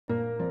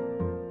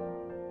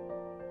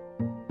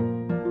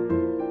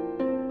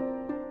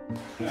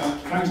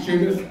thanks,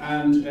 Judith,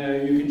 and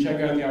you can check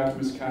out the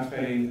Alchemist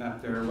Cafe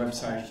at their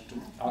website,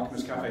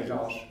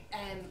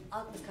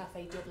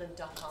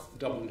 alchemistcafe.dublin.com.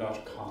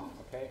 Dublin.com,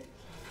 okay?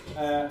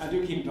 And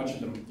do keep in touch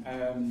with them.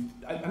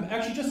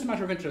 Actually, just a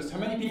matter of interest, how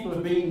many people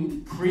have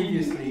been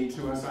previously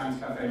to a Science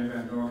Cafe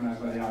event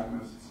organised by the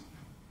Alchemists?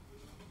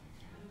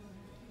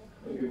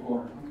 Maybe a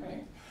quarter,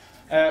 okay.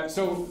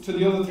 So to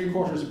the other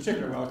 3/4, a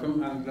particular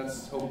welcome, and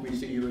let's hope we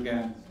see you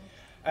again.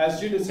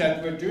 As Judith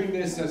said, we're doing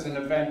this as an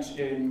event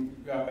in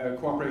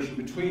cooperation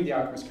between the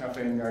Alchemist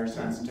Cafe and the Irish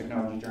Science and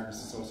Technology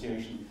Journalists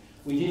Association.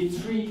 We did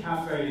 3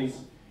 cafes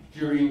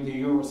during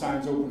the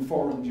Neuroscience Open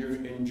Forum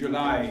in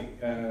July.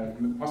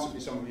 Possibly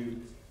some of you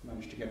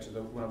managed to get to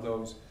one of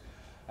those.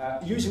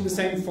 Using the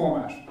same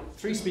format.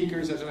 3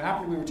 speakers. As it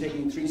happened, we were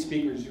taking 3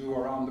 speakers who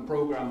are on the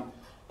programme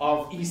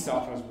of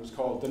ESOT, as it was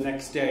called, the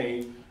next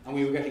day, and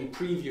we were getting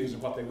previews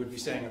of what they would be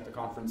saying at the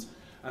conference,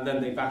 and then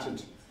they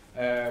batted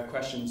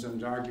questions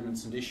and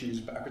arguments and issues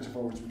backwards and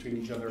forwards between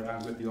each other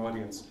and with the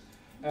audience.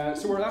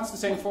 So that's the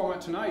same format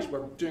tonight.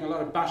 We're doing a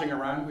lot of batting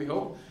around, we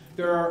hope.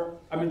 The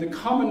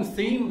common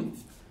theme,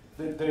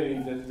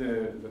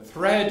 the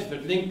thread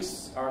that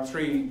links our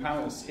 3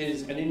 panelists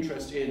is an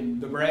interest in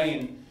the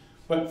brain,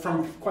 but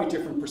from quite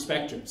different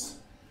perspectives.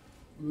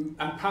 And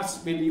perhaps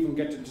we'll even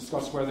get to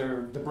discuss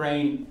whether the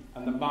brain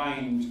and the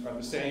mind are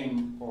the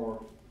same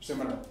or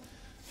similar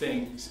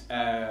things,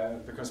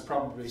 because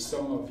probably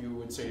some of you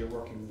would say you're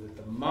working with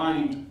the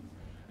mind,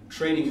 and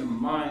training the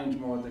mind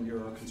more than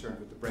you're concerned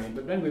with the brain.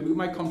 But anyway, we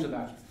might come to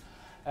that.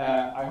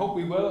 I hope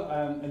we will,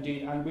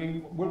 indeed, and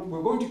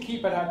we're going to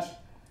keep it at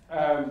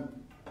a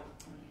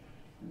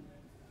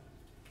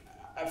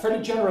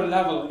fairly general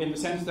level, in the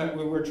sense that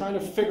we're trying to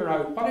figure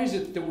out what is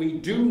it that we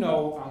do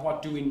know and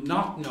what do we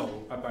not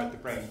know about the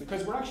brain,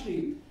 because we're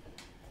actually,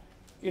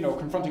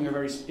 confronting a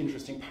very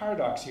interesting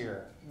paradox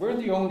here. We're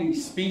the only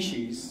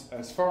species,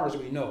 as far as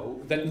we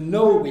know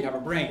we have a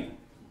brain.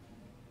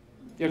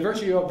 Yeah,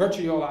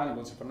 virtually all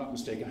animals, if I'm not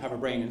mistaken, have a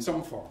brain in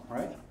some form,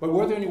 right? But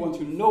we're the only ones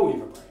who know we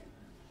have a brain.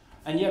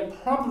 And yet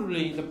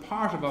probably the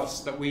part of us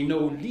that we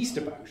know least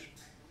about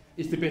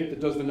is the bit that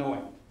does the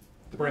knowing,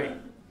 the brain.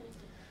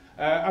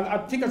 And I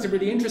think that's a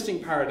really interesting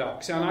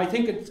paradox, and I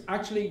think it's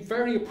actually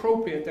very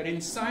appropriate that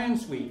in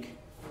Science Week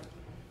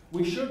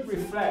we should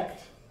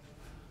reflect,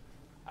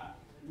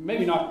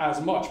 maybe not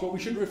as much, but we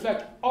should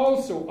reflect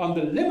also on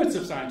the limits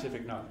of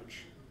scientific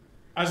knowledge,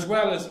 as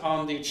well as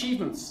on the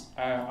achievements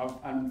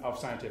of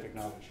scientific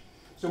knowledge.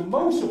 So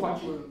most of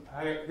what you'll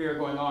hear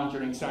going on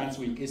during Science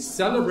Week is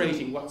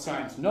celebrating what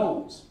science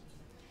knows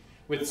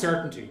with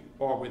certainty,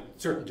 or with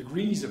certain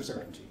degrees of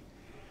certainty.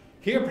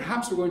 Here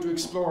perhaps we're going to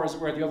explore, as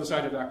it were, the other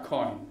side of that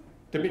coin,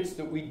 the bits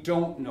that we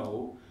don't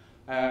know,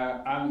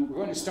 and we're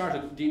going to start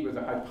indeed with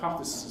a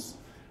hypothesis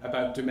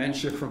about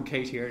dementia from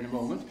Kate here in a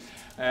moment,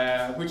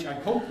 which I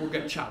hope will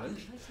get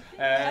challenged.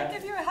 Can I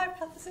give you a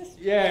hypothesis?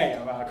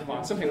 Yeah, well, come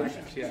on, something like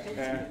that, yeah.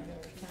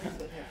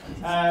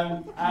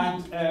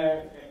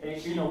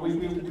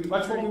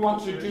 That's what we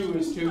want to do,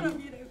 is to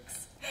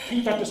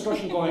keep that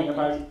discussion going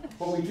about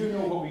what we do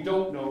know, what we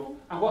don't know,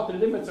 and what the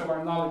limits of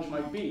our knowledge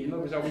might be. In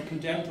other words, are we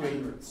condemned to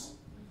ignorance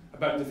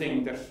about the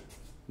thing that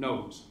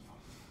knows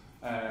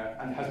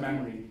and has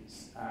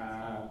memories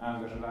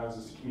and that allows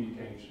us to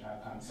communicate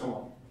and so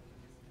on.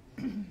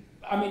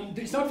 I mean,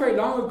 it's not very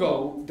long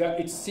ago that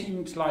it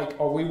seemed like,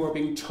 or we were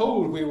being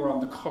told we were on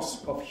the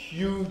cusp of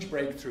huge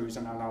breakthroughs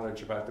in our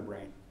knowledge about the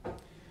brain.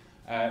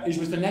 It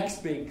was the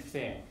next big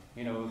thing.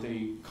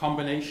 The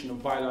combination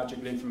of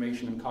biological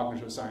information and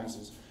cognitive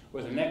sciences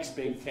was the next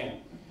big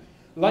thing.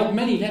 Like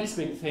many next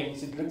big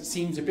things, it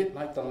seems a bit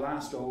like the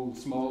last old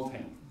small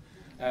thing.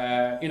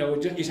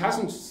 It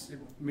hasn't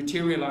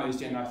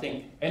materialized in, I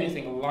think,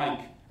 anything like,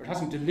 or it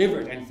hasn't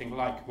delivered anything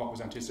like what was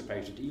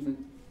anticipated even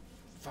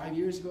 5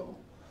 years ago.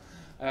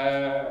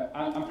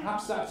 And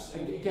perhaps that's,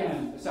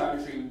 again, a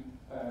salutary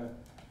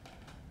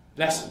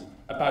lesson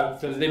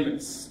about the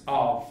limits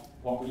of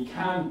what we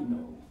can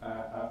know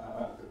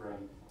about the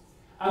brain.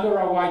 And there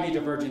are widely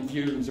divergent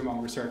views among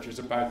researchers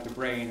about the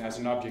brain as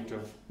an object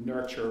of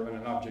nurture and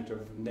an object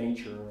of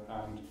nature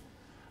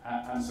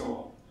and so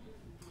on.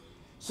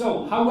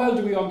 So, how well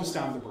do we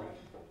understand the brain?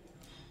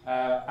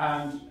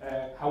 And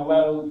how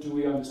well do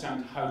we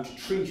understand how to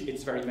treat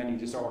its very many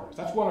disorders?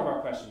 That's one of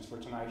our questions for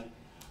tonight.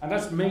 And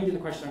that's mainly the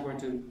question I'm going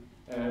to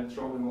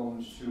throw in a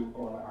moment to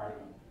Orla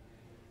Hardiman.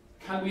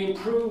 Can we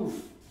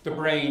improve the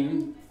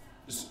brain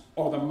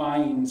or the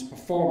mind's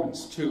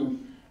performance to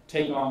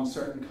take on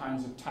certain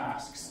kinds of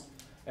tasks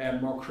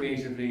more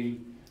creatively,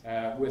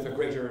 with a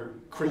greater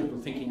critical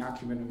thinking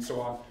acumen and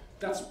so on?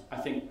 That's, I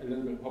think, a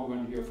little bit what we're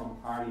going to hear from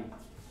Arlene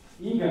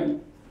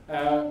Egan.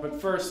 But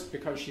first,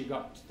 because she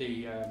got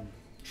the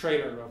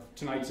trailer of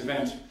tonight's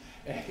event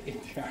in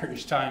the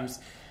Irish Times,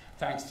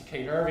 thanks to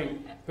Kate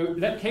Irving.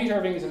 Kate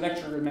Irving is a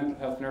lecturer in mental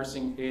health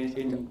nursing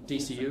in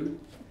DCU.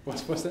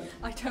 What's that?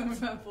 I don't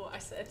remember what I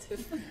said.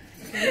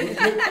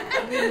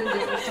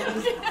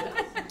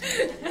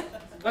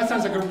 That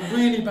sounds like a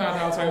really bad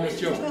Alzheimer's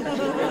joke.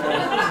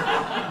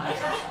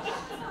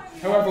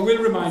 However,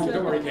 we'll remind you,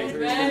 don't worry, Kate.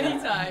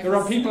 There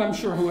are people, I'm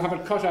sure, who have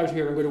it cut out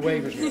here and going to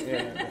wave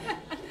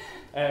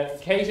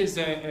it. Kate is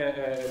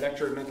a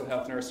lecturer in mental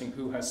health nursing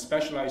who has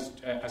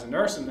specialised as a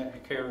nurse in the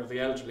care of the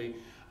elderly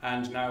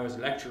and now as a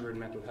lecturer in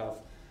mental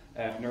health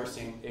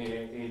nursing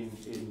in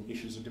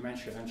issues of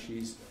dementia. And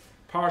she's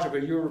part of a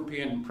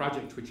European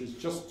project which has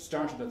just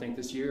started, I think,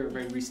 this year,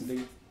 very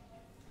recently,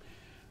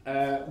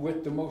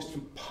 with the most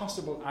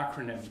impossible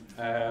acronym.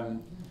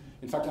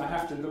 In fact, I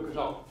have to look it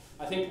up.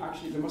 I think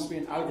actually there must be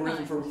an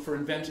algorithm for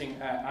inventing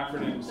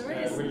acronyms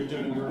when you're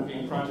doing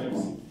European projects.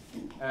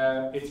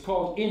 It's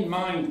called In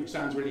Mind, which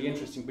sounds really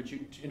interesting, but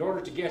in order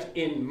to get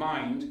In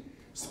Mind,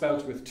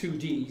 spelt with 2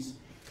 Ds,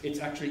 it's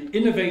actually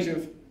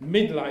Innovative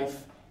Midlife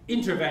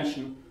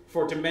Intervention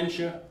for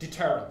Dementia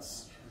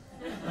Deterrence.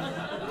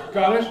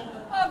 Got it?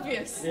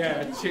 Obvious.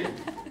 Yeah,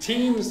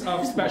 teams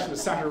of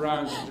specialists sat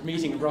around a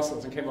meeting in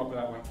Brussels and came up with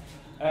that one.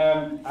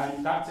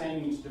 And that's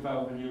aiming to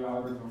develop a new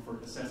algorithm for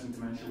assessing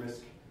dementia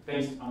risk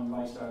based on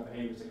lifestyle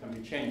behaviours that can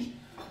be changed.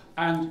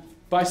 And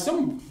by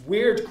some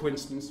weird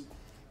coincidence,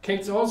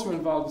 Kate's also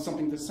involved in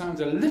something that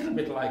sounds a little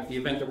bit like the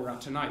event that we're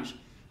at tonight.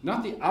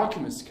 Not the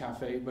Alchemist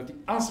Cafe, but the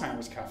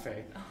Alzheimer's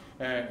Cafe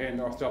in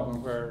North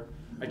Dublin, where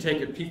I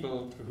take it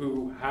people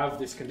who have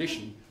this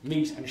condition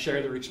meet and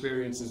share their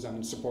experiences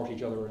and support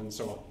each other and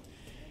so on.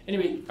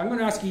 Anyway, I'm going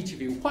to ask each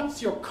of you,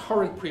 what's your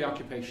current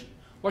preoccupation?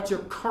 What's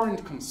your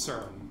current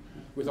concern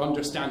with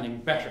understanding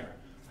better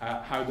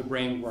how the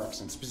brain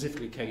works, and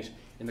specifically, Kate,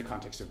 in the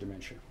context of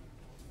dementia?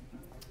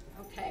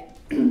 Okay.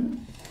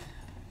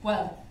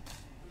 Well,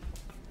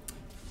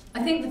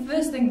 I think the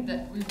first thing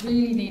that we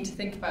really need to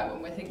think about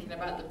when we're thinking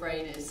about the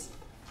brain is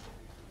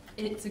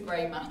it's a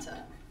grey matter.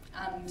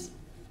 And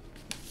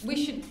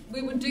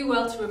we would do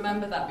well to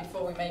remember that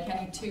before we make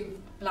any too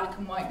black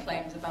and white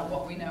claims about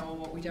what we know or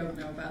what we don't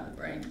know about the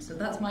brain. So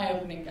that's my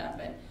opening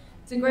gambit.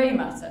 It's a grey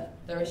matter.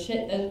 There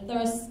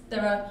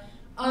are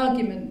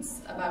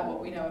arguments about what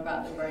we know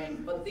about the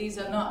brain, but these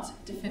are not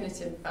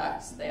definitive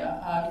facts. They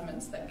are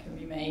arguments that can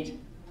be made.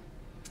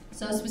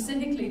 So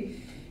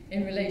specifically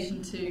in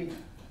relation to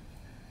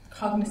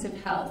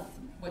cognitive health,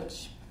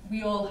 which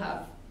we all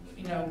have.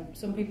 You know,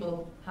 some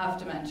people have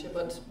dementia,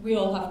 but we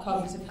all have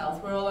cognitive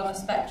health. We're all on a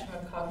spectrum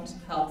of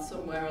cognitive health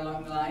somewhere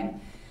along the line.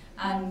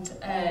 And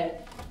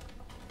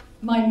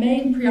my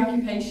main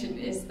preoccupation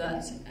is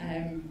that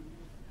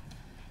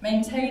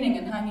maintaining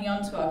and hanging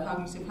on to our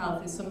cognitive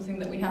health is something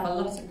that we have a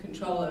lot of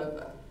control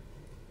over.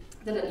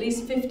 That at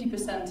least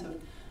 50%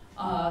 of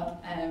our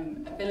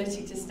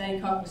ability to stay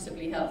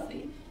cognitively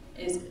healthy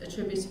is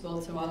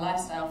attributable to our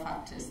lifestyle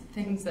factors,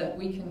 things that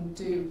we can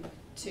do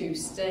to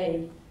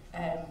stay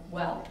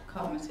well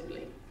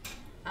cognitively.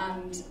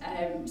 And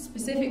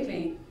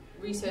specifically,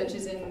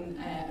 researchers in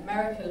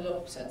America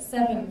looked at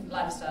 7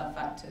 lifestyle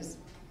factors,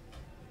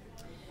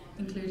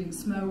 including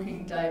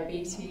smoking,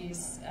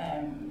 diabetes,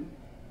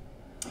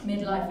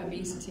 midlife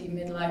obesity,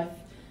 midlife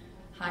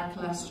high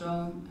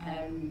cholesterol,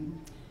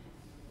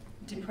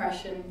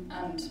 depression,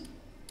 and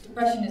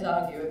depression is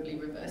arguably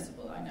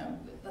reversible. I know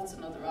that's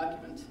another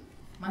argument.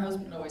 My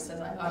husband always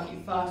says I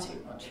argue far too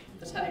much,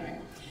 but anyway.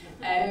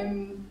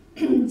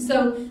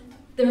 So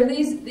there are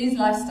these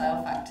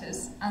lifestyle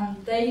factors,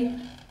 and they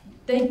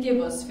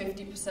give us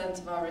 50%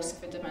 of our risk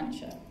for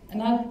dementia.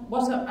 And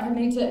what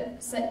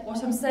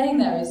I'm saying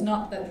there is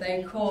not that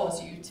they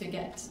cause you to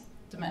get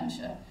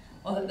dementia,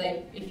 or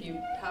that if you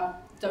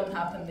don't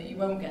have them, that you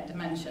won't get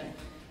dementia.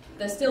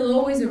 There's still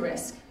always a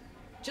risk.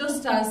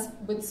 Just as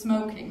with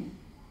smoking,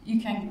 you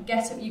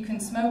can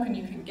smoke and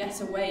you can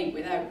get away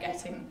without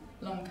getting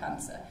lung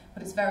cancer,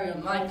 but it's very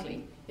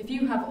unlikely. If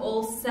you have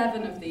all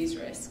 7 of these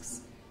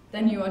risks,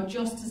 then you are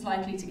just as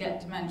likely to get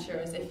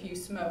dementia as if you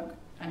smoke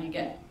and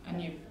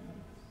you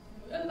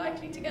are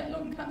likely to get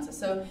lung cancer.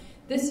 So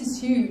this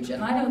is huge,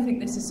 and I don't think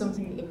this is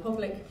something that the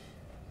public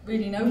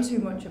really know too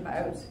much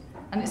about,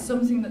 and it's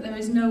something that there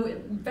is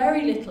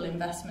very little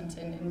investment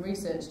in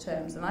research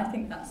terms, and I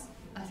think that's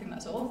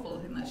awful.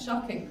 I think that's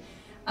shocking.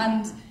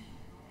 And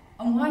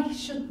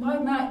why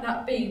might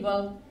that be?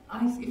 Well,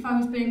 if I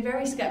was being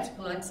very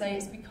sceptical, I'd say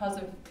it's because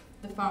of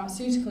the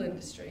pharmaceutical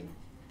industry.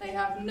 They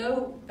have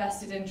no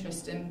vested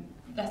interest in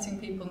letting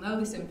people know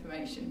this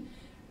information,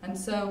 and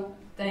so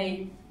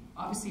they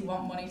obviously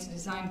want money to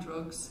design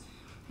drugs.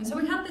 And so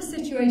we have this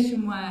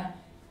situation where,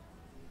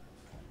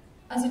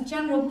 as a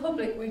general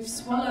public, we've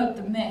swallowed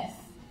the myth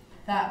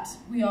that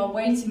we are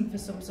waiting for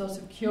some sort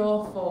of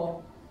cure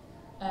or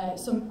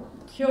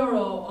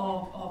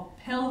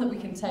pill that we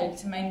can take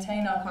to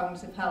maintain our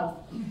cognitive health,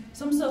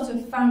 some sort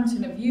of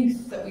fountain of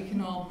youth that we can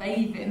all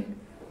bathe in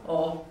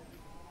or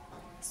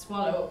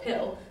swallow a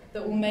pill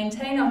that will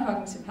maintain our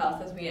cognitive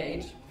health as we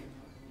age,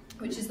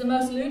 which is the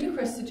most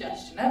ludicrous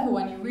suggestion ever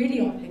when you really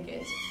unpick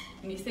it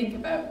and you think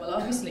about, well,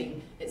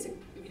 obviously it's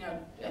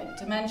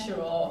dementia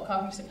or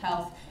cognitive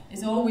health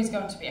is always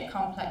going to be a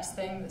complex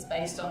thing that's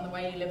based on the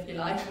way you live your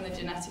life and the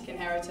genetic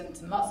inheritance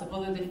and lots of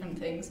other different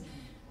things.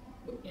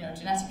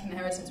 Genetic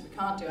inheritance we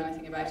can't do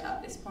anything about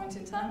at this point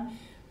in time,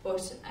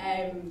 but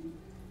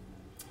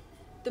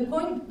the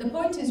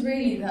point is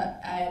really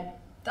that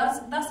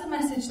that's a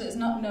message that's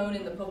not known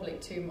in the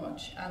public too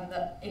much, and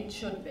that it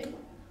should be.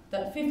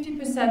 That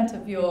 50%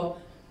 of your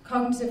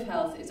cognitive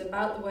health is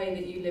about the way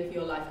that you live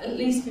your life, at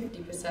least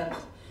 50%.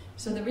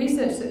 So the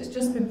research that has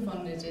just been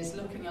funded is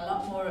looking a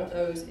lot more at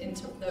those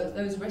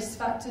risk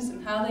factors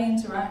and how they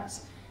interact,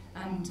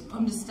 and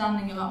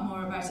understanding a lot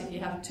more about if you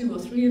have 2 or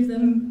 3 of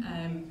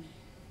them,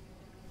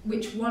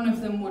 which one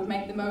of them would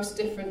make the most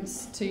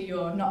difference to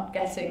your not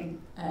getting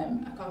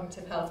a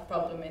cognitive health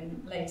problem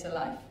in later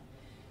life.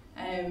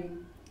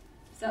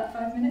 Is that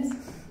 5 minutes?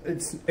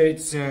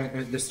 It's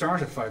the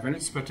start of 5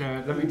 minutes, but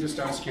let me just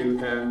ask you,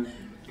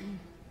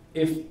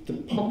 if the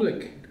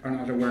public are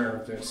not aware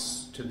of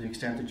this to the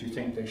extent that you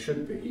think they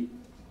should be,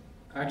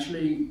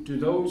 actually, do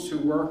those who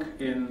work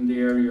in the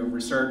area of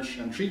research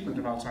and treatment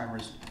of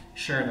Alzheimer's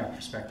share that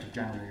perspective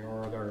generally,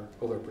 or are there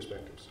other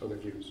perspectives, other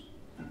views?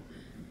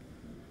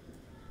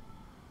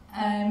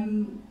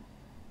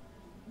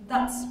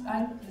 That's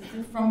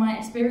from my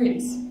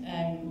experience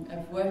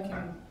of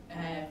working,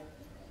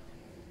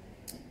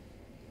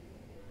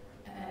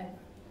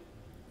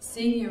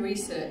 senior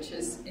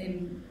researchers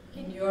in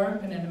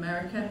Europe and in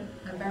America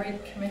are very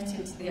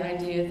committed to the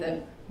idea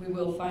that we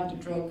will find a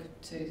drug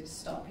to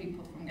stop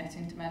people from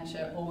getting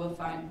dementia, or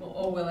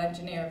we'll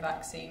engineer a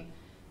vaccine,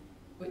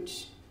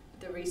 which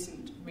the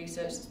recent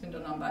research that's been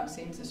done on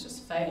vaccines has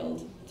just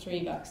failed.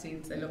 3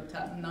 vaccines they looked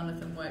at, and none of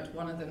them worked.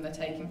 One of them they're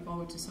taking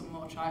forward to some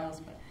more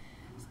trials, but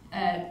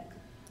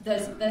there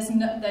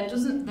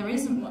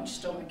isn't much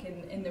stomach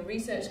in the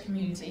research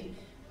community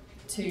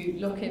to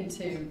look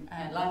into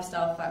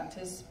lifestyle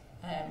factors.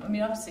 I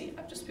mean, obviously,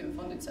 I've just been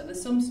funded, so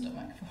there's some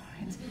stomach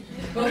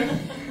for it.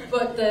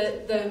 But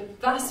the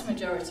vast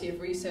majority of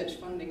research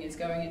funding is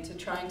going into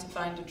trying to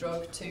find a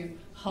drug to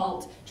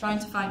halt, trying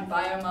to find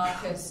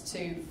biomarkers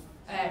to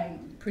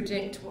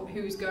predict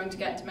who's going to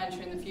get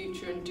dementia in the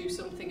future and do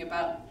something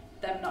about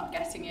them not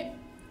getting it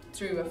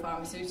through a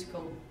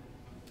pharmaceutical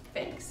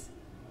fix.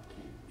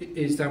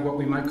 Is that what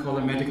we might call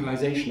a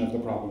medicalisation of the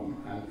problem?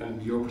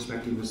 And your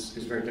perspective is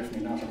very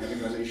definitely not a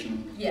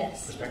medicalisation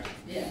perspective.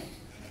 Yeah.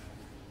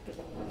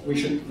 We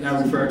should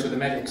now refer to the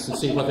medics and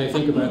see what they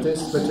think about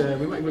this, but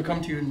we'll come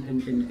to you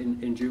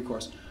in due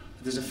course.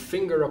 There's a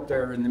finger up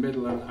there in the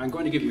middle, and I'm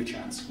going to give you a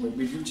chance. We'll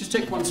just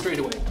take one straight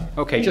away.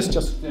 Okay, just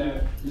there's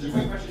a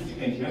quick question to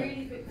Kate, yeah?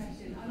 Really quick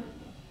question.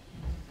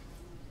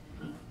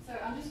 So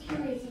I'm just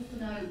curious as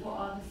to know what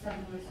are the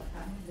 7 risk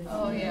factors.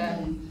 Oh yeah.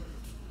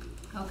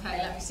 Okay,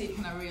 let me see,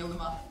 can I reel them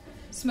off?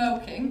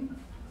 Smoking,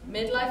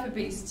 midlife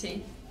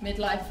obesity,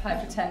 midlife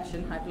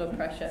hypertension, high blood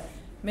pressure,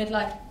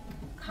 midlife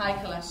high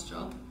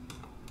cholesterol,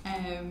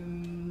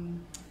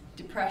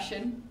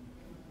 depression,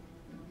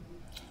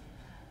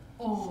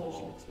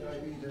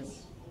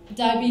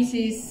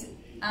 diabetes,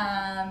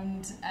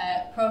 and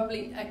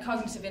probably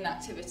cognitive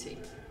inactivity.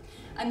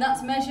 And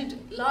that's measured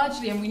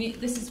largely, and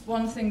this is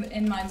one thing that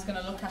InMind's going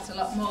to look at a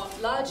lot more.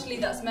 Largely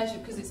that's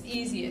measured because it's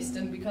easiest,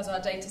 and because our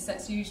data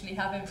sets usually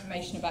have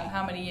information about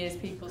how many years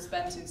people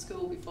spent in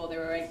school before they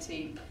were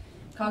 18.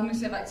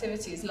 Cognitive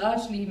activity is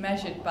largely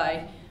measured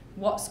by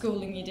what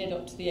schooling you did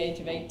up to the age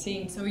of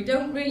 18. So we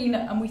don't really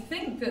know, and we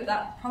think that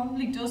that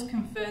probably does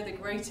confer the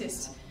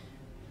greatest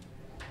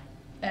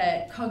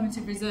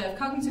cognitive reserve.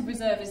 Cognitive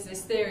reserve is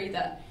this theory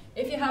that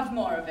if you have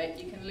more of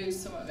it, you can lose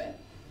some of it.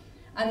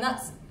 And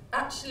that's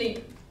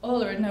actually,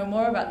 Orla would know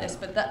more about this,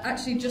 but that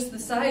actually just the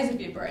size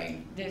of your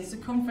brain, the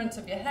circumference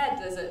of your head,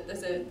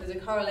 there's a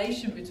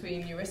correlation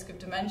between your risk of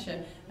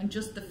dementia and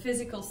just the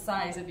physical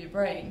size of your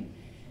brain.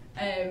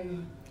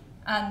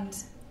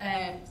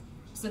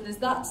 So there's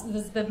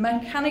the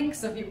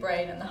mechanics of your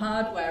brain and the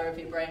hardware of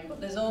your brain, but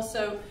there's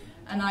also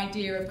an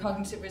idea of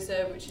cognitive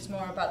reserve, which is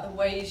more about the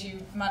ways you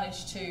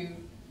manage to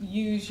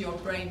use your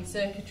brain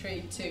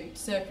circuitry to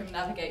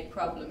circumnavigate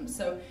problems.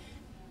 So,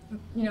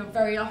 you know,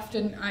 very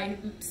often I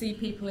see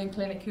people in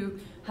clinic who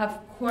have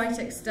quite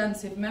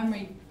extensive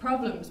memory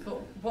problems,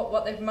 but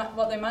what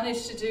they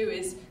manage to do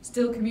is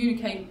still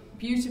communicate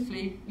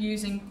beautifully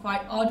using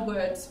quite odd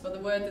words for the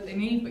word that they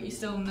need, but you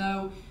still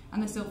know,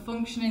 and they're still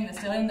functioning, they're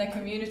still in their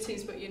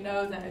communities, but you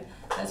know that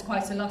there's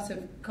quite a lot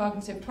of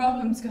cognitive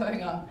problems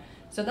going on.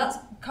 So that's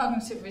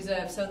cognitive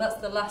reserve. So that's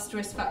the last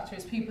risk factor,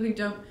 is people who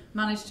don't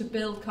manage to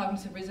build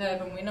cognitive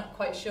reserve, and we're not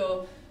quite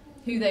sure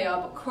who they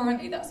are, but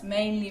currently that's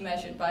mainly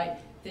measured by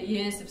the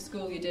years of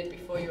school you did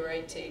before you were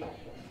 18.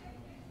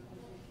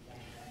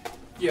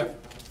 Yeah.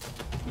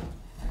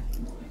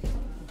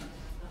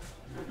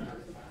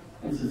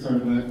 This is sort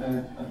of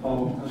a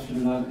follow-up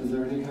question on that. Is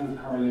there any kind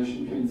of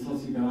correlation between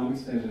socioeconomic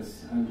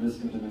status and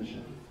risk of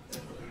dementia?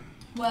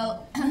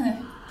 Well,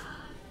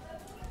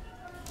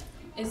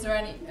 is there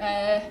any...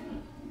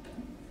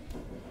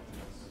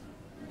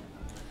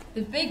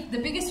 The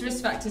biggest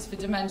risk factors for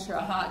dementia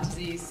are heart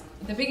disease.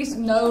 The biggest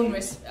known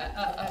risk,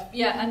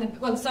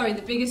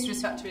 the biggest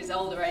risk factor is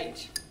older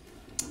age.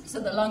 So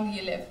the longer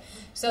you live.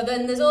 So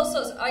then there's all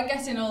sorts. I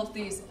get in all of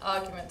these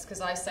arguments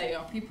because I say,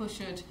 oh, people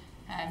should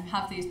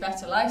have these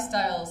better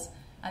lifestyles.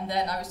 And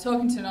then I was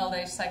talking to an old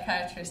age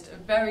psychiatrist, a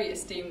very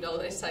esteemed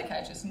old age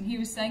psychiatrist, and he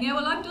was saying, yeah,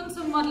 well, I've done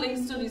some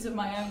modelling studies of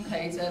my own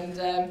case,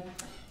 and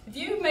If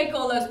you make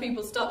all those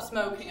people stop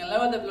smoking and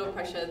lower their blood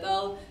pressure,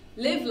 they'll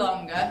live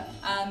longer,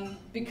 and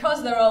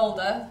because they're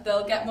older,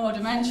 they'll get more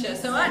dementia.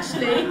 So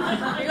actually,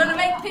 you're going to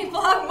make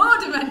people have more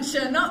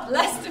dementia, not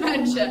less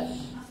dementia.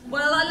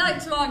 Well, I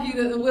like to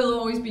argue that there will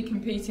always be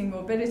competing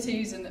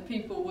morbidities, and that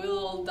people will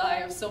all die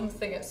of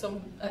something at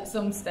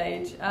some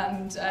stage.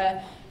 And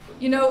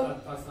you know,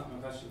 that's not my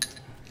question.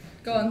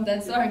 Go on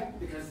then. Sorry.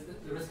 Because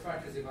the risk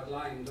factors you've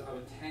outlined, I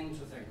would tend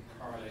to think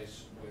correlate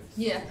with.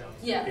 Yeah.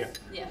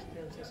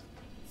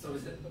 So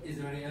is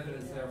there any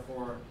evidence,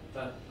 therefore,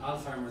 that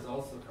Alzheimer's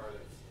also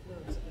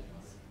correlates?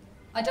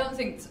 I don't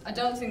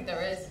think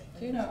there is.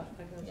 Do you know?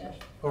 Yeah.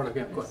 Orla,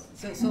 yeah, go on.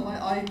 So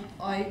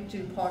I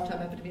do part-time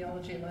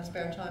epidemiology in my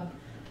spare time,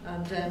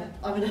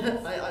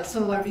 and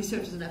some of my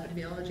research is in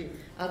epidemiology.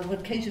 And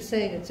what Kate is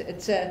saying,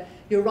 it's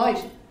you're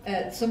right.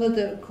 Some of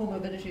the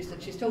comorbidities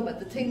that she's talking about,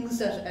 the things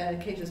that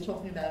Kate is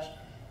talking about,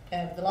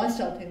 the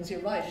lifestyle things,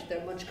 you're right.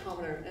 They're much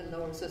commoner in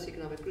lower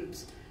socioeconomic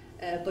groups.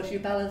 But you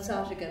balance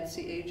out against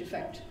the age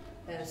effect.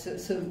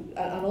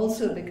 And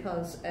also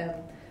because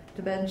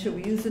dementia,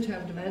 we use the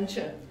term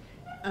dementia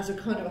as a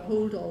kind of a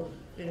hold-all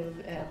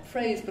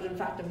phrase, but in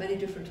fact there are many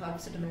different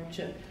types of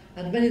dementia.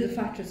 And many of the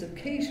factors that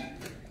Kate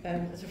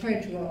is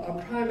referring to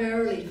are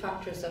primarily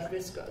factors that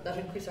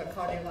increase our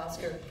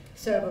cardiovascular,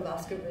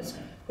 cerebrovascular risk,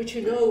 which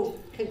you know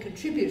can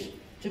contribute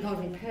to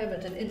cognitive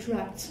impairment and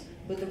interacts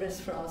with the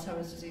risk for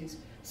Alzheimer's disease.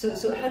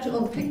 So how to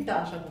unpick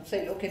that and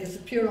say, okay, this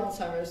is pure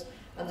Alzheimer's,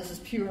 and this is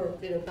pure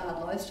bad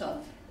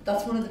lifestyle.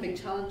 That's one of the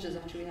big challenges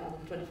actually we have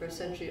in the 21st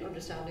century,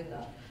 understanding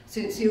that. So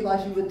you're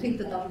right, you would think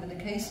that would be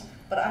the case,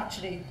 but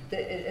actually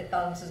it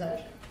balances out.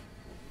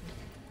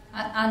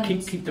 And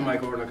keep the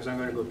mic, Orla, because I'm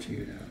going to go to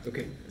you now.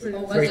 Okay.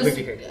 Very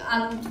quickly, Kate.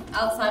 And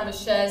Alzheimer's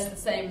shares the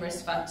same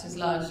risk factors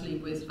largely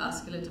with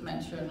vascular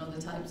dementia and other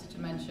types of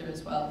dementia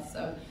as well.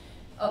 So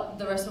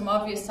there are some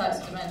obvious types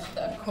of dementia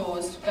that are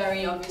caused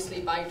very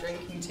obviously by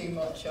drinking too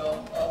much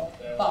or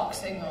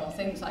boxing or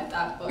things like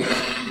that, but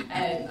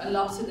a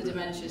lot of the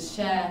dementias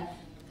share,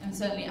 and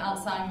certainly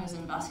Alzheimer's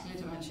and vascular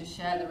dementia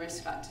share the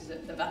risk factors,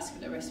 the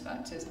vascular risk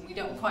factors, and we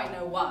don't quite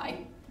know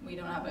why. We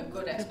don't have a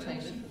good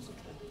explanation.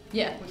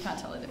 Yeah, we can't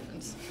tell the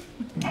difference.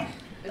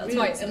 That's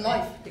why it's in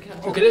life.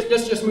 Okay,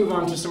 let's just move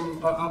on to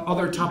some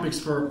other topics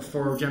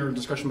for general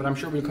discussion, but I'm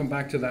sure we'll come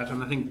back to that.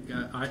 And I think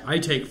I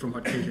take from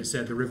what Kate has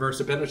said the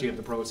reversibility of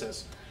the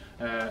process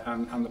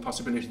and the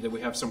possibility that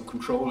we have some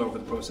control over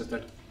the process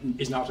that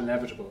is not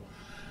inevitable.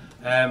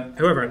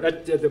 However,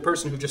 the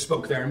person who just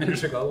spoke there a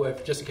minute ago,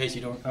 just in case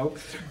you don't know,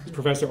 is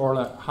Professor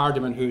Orla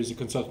Hardiman, who is a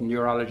consultant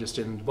neurologist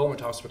in the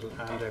Beaumont Hospital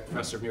and a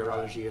professor of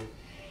neurology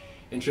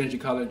in Trinity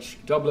College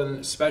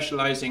Dublin,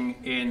 specialising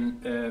in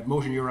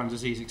motor neuron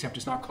disease, except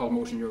it's not called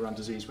motor neuron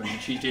disease when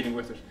she's dealing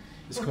with it.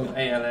 It's called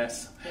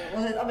ALS. Yeah,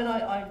 well, I mean,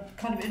 I'm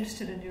kind of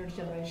interested in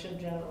neurodegeneration in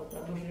general.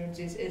 Motor neuron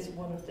disease is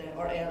one of the,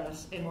 or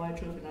ALS,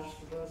 amyotrophic lateral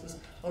sclerosis,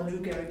 or Lou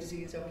Gehrig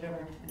disease, or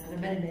whatever. There are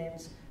many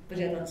names, but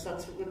yeah, that's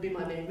would be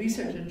my main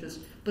research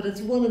interest. But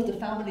it's one of the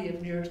family of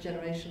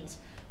neurodegenerations.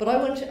 But I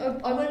went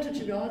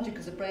to neurology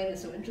because the brain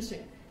is so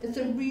interesting. It's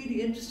a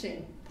really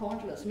interesting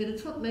part of us. I mean,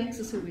 it's what makes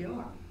us who we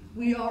are.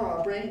 We are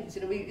our brains.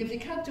 You know, if you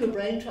can't do a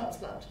brain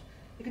transplant,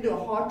 you can do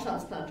a heart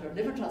transplant or a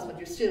liver transplant.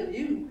 You're still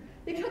you.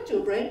 You can't do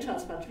a brain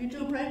transplant. If you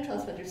do a brain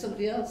transplant, you're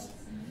somebody else.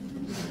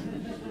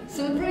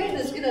 So the brain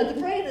is, the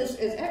brain is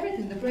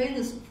everything. The brain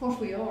is what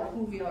we are,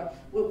 who we are.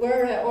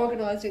 We're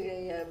organising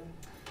a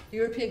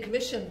European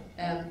Commission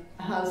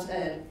has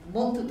a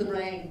month of the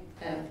brain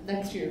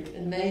next year,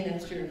 in May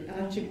next year, and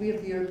actually we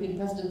have the European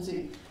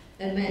presidency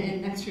in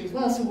May next year as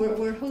well. So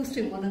we're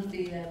hosting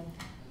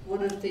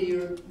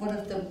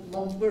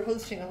we're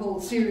hosting a whole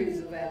series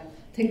of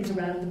things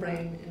around the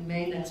brain in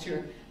May next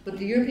year. But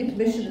the European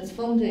Commission is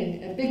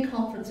funding a big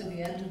conference in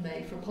the end of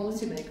May for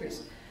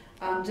policymakers,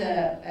 and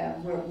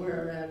we're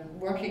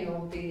working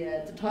on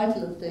the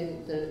title of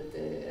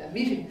the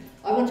meeting.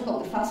 I want to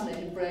call it The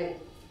Fascinating Brain,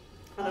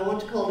 and I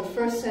want to call the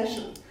first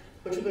session,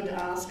 which we're going to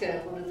ask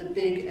one of the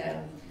big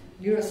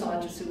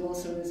neuroscientists who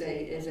also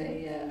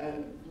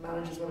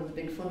manages one of the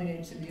big funding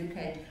agencies in the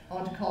UK. I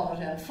want to call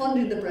it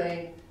Funding the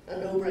Brain, a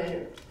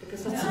no-brainer,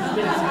 because that's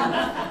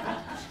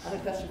and a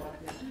question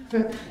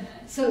mark.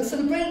 So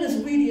the brain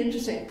is really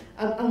interesting,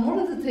 and one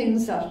of the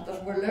things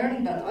that we're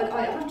learning about,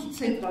 I have to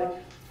say that I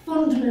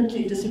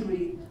fundamentally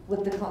disagree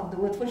with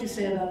with what you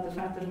say about the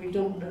fact that we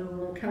don't know,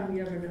 or can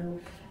we ever know.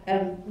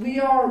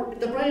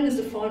 The brain is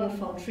the final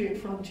frontier,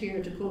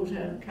 to quote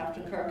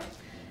Captain Kirk.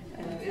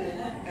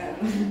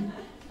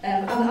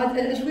 And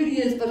it really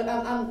is,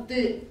 but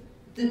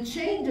the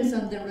changes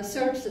and the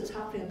research that's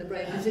happening in the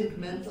brain is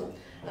incremental.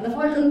 And if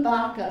I look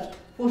back at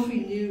what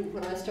we knew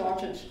when I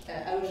started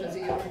out as a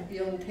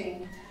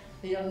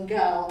young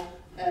gal,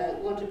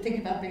 thinking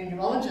about being a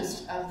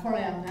neurologist, and where I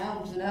am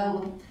now, as an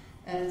album,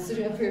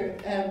 sitting up here,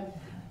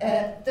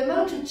 the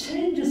amount of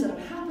changes that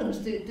have happened,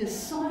 the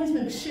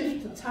seismic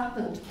shift that's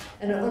happened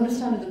in our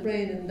understanding of the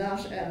brain in that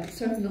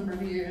certain number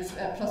of years,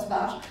 plus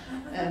that,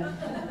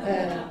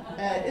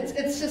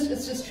 it's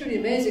just truly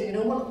amazing. You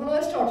know, when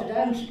I started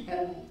out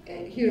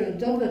here in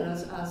Dublin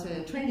as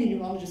a trainee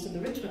neurologist in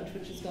the Richmond,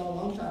 which has gone a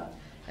long time,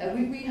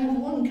 we had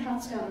one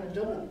CAT scanner in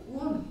Dublin,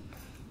 one.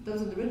 That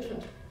was in the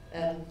Richmond.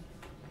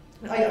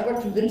 I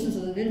worked in Vincent's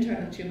as an intern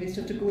actually, and we used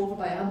to have to go over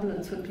by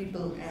ambulance with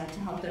people to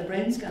have their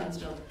brain scans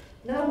done.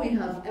 Now we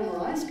have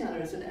MRI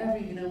scanners in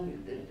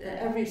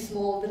every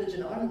small village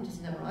in Ireland has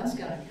an MRI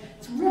scanner.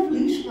 It's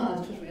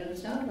revolutionised what we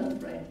understand about the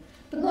brain.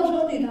 But not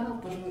only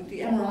that, but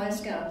the MRI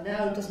scan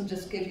now doesn't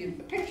just give you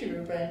a picture of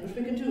your brain, but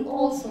we can do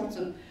all sorts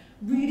of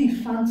really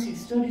fancy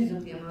studies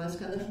of the MRI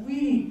scan that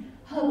really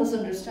help us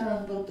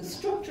understand both the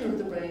structure of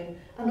the brain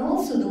and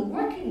also the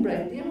working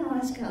brain. The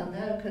MRI scan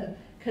now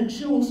can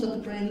show us what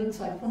the brain looks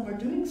like when we're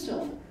doing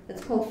stuff.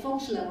 It's called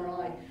functional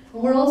MRI.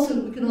 And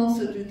we can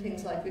also do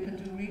things like we can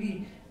do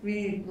really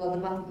well, the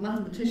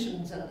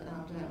mathematicians and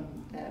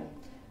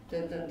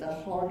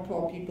the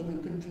hardcore people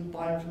who can do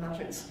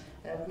bioinformatics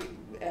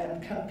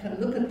can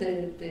look at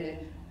the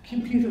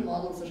computer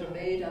models that are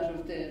made out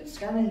of the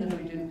scanning that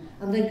we do,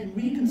 and they can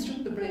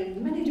reconstruct the brain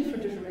in many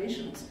different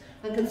iterations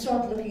and can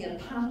start looking at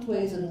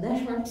pathways and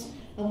networks.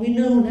 And we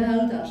know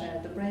now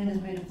that the brain is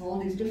made of all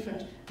these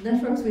different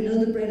networks. We know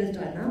the brain is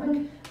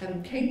dynamic.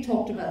 Kate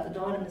talked about the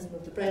dynamism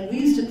of the brain. We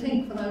used to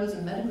think when I was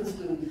in medical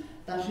school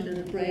that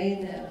the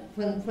brain,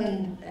 when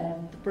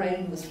the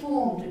brain was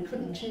formed, it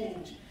couldn't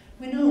change.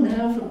 We know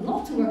now from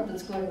lots of work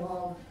that's going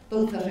on,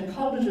 both at a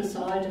cognitive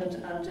side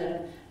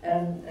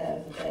and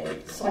a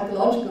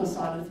psychological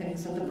side of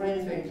things, that the brain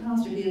is very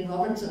plastic. Ian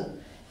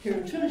Robertson here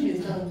at Trinity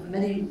has done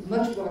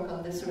much work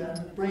on this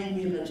around brain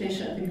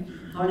rehabilitation. I think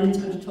Arlene's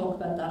going to talk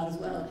about that as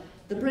well.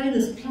 The brain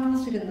is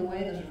plastic in the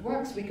way that it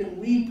works. We can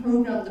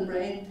reprogram the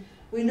brain.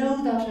 We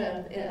know that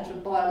at a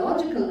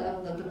biological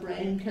level that the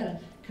brain can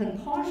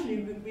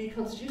partially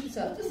reconstitute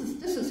itself. This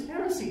is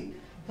heresy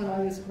when I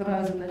was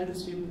a medical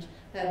student.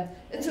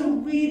 It's a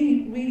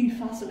really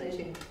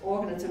fascinating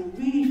organ. It's a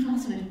really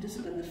fascinating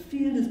discipline. The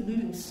field is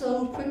moving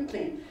so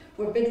quickly.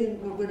 We're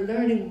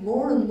learning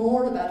more and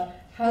more about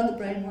how the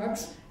brain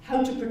works,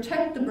 how to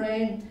protect the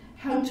brain,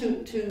 how to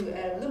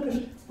look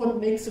at what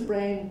makes the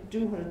brain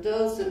do what it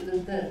does,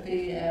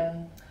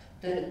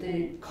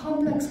 the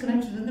complex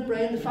connections in the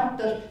brain, the fact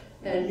that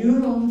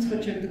neurons,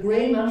 which are the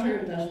grey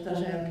matter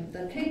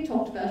that Kate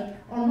talked about,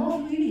 are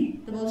not really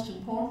the most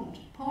important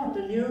part.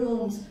 The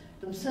neurons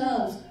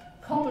themselves,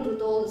 coupled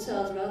with all the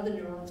cells around the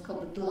neurons,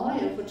 called the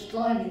glia, which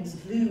glia means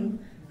glue,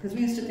 because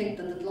we used to think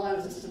that the glia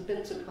was just a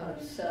bit of kind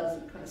of cells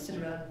that kind of sit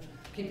around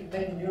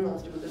making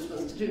neurons do what they're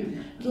supposed to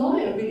do.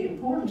 Glia are really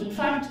important. In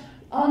fact,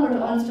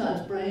 Albert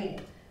Einstein's brain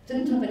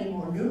didn't have any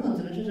more neurons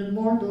in it, it had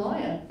more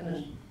glia in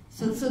it.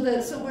 So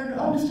we're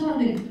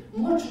understanding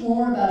much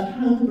more about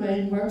how the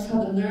brain works,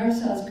 how the nerve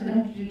cells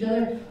connect to each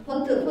other,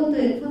 what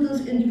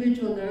those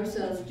individual nerve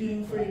cells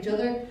do for each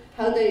other,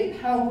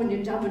 how when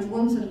you damage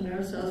one set of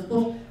nerve cells,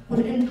 what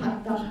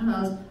impact that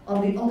has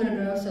on the other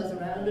nerve cells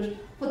around it,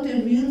 what the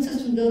immune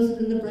system does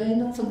in the brain.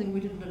 That's something we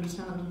didn't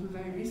understand until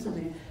very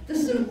recently. This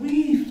is a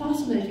really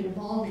fascinating,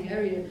 evolving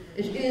area.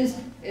 It is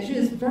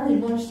very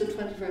much the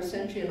 21st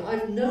century, and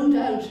I've no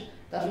doubt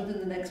that within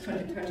the next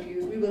 20-30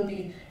 years we will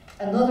be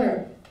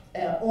another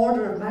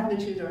order of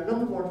magnitude or a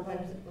number of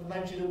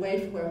magnitude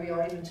away from where we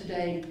are even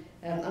today.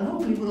 And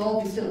hopefully we'll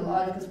all be still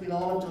alive because we'll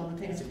all have done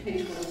the things that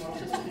Kate would have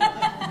wanted us to do.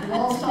 We'll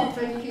all stop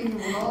drinking,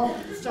 we'll all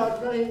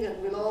start running,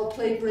 and we'll all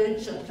play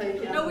bridge and play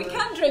piano. No, we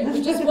can drink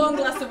with just one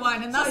glass of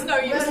wine, and that's no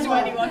use to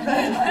anyone.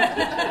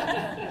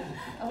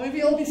 And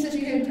we'll all be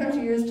sitting here in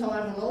 30 years'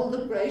 time and we'll all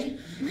look great.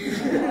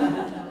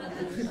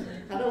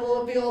 And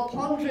we'll be all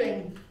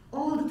pondering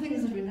all the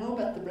things that we know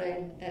about the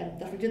brain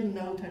that we didn't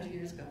know 30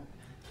 years ago.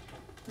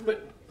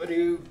 But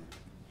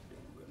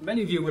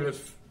many of you will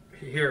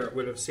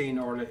have seen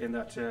Orla in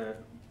that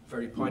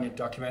very poignant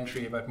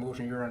documentary about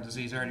motor neuron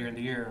disease earlier in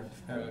the year,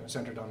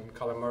 centred on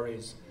Colin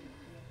Murray's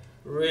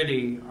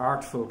really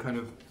artful kind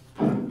of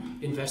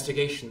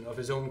investigation of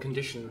his own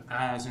condition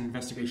as an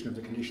investigation of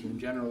the condition in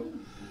general.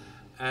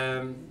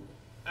 And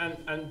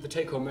the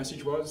take-home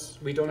message was,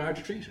 we don't know how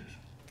to treat it.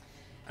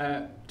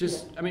 I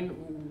mean,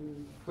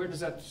 where does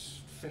that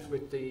fit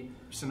with the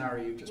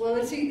scenario you just?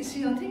 Well, see,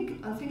 I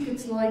think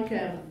it's like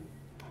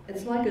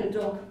a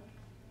duck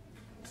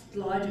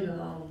gliding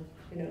along.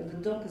 You know, the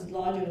duck is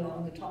gliding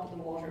along the top of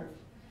the water,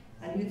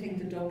 and you think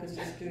the duck is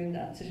just doing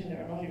that, sitting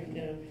there, not even,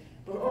 you know,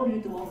 but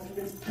underneath the water,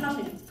 it's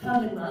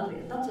paddling madly,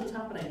 and that's what's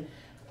happening.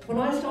 When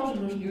I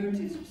started motor neuron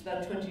disease, which was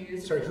about 20 years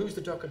ago. Sorry, who's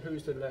the duck and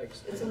who's the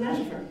legs? It's a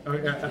metaphor. Oh,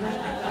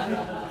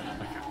 yeah.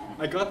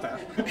 I got that.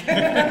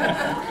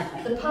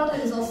 The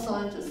paddling is us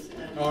scientists.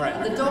 All right.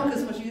 And the duck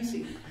is what you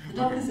see. The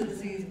duck is the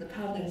disease, and the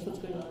paddling is what's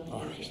going on.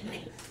 All right.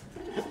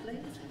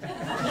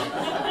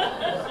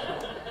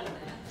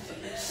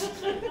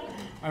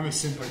 I'm a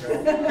simple guy.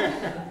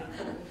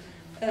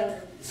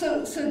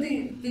 So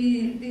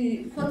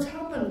the what's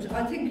happened,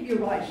 I think you're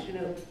right, you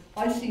know,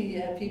 I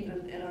see people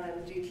in our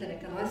MD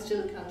clinic, and I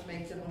still can't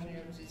make the motor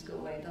neuron disease go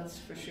away, that's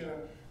for sure.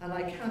 And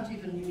I can't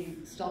even really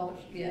stop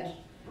it yet.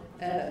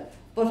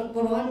 But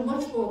I'm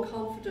much more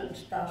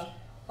confident that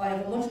I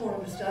have a much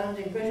more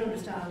greater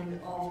understanding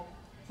of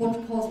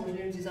what causes motor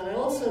neuron disease. And I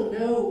also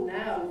know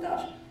now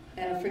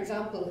that, for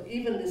example,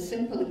 even this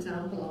simple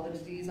example of a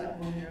disease like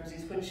motor neuron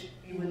disease, which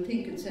you would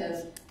think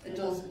it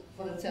does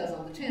what it says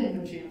on the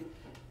tin, which you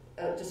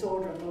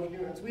disorder of motor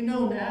neurons. We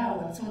know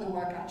now, and some of the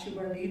work actually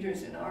we're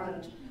leaders in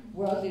Ireland,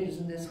 world leaders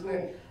in this,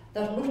 where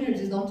that motor neurons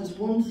is not just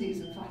one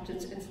disease. In fact,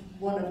 it's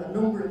one of a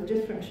number of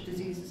different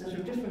diseases that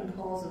have different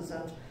causes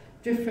and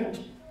different.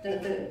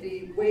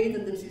 The way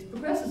that the disease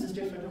progresses is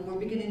different, and we're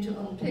beginning to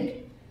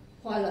unpick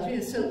why that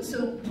is.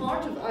 So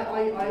part of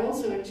I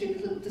also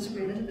actually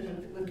disagree a little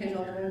bit with Kate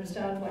on, and I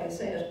understand why you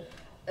say it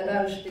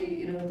about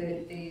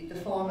the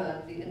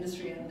pharma, the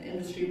industry, and the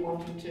industry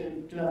wanting to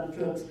develop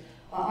drugs.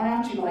 I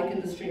actually like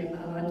industry, and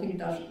I think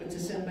that it's a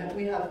symbiote.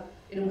 We have,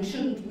 we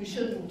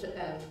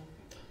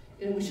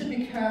should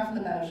be careful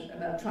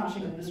about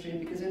trashing industry,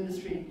 because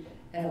industry,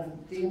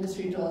 the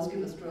industry does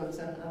give us drugs,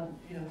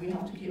 and we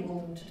have to keep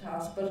them to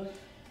task. But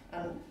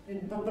I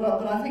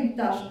think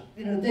that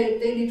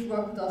they need to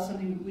work with us,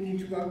 and we need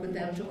to work with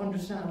them to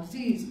understand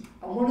disease.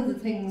 And one of the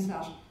things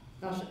that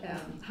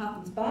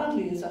happens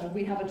badly is that if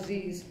we have a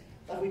disease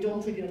that we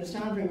don't really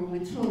understand very well, we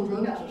throw a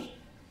drug at it,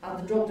 and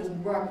the drug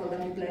doesn't work, well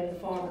then we blame the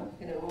pharma,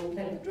 or we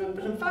blame the drug.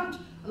 But in fact,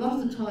 a lot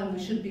of the time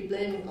we should be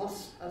blaming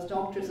us as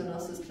doctors and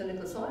us as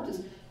clinical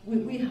scientists.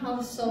 We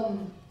have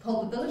some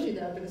culpability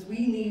there, because we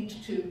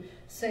need to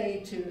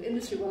say to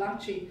industry, well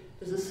actually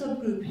there's a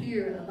subgroup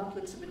here and that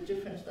looks a bit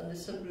different than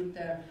this subgroup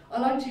there. I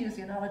like to use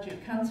the analogy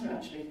of cancer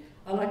actually.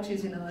 I like to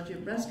use the analogy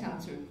of breast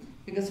cancer,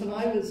 because when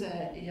I was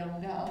a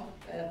young gal,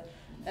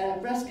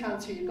 breast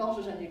cancer, you got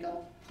it and you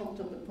got pumped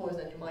up with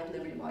poison, you might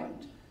live or you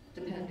mightn't,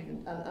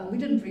 depending. And we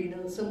didn't really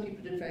know. Some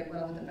people did very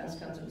well with the breast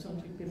cancer and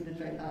some people did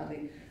very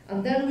badly.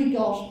 And then we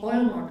got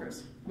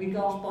biomarkers. We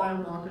got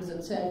biomarkers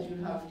that said you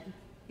have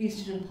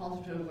estrogen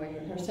positive, or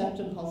you're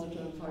Herceptin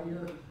positive,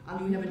 and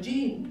you have a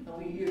gene,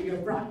 and you're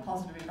BRCA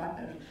positive, you're BRCA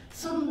negative.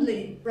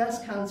 Suddenly,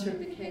 breast cancer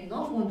became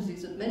not one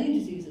disease, but many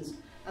diseases.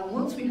 And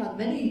once we had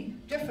many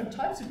different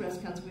types of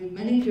breast cancer, we had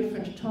many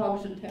different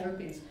targeted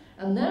therapies.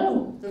 And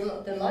now,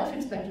 the life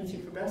expectancy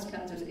for breast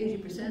cancer is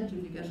 80%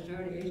 if you get it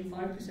early,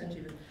 85%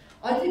 even.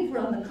 I think we're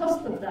on the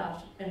cusp of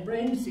that in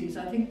brain disease.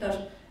 I think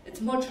that it's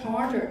much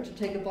harder to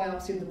take a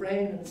biopsy of the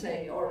brain and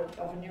say, or of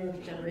a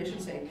neurodegeneration,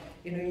 say,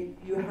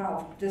 you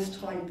have this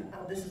type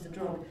and this is the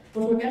drug.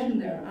 But we're getting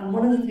there, and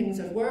one of the things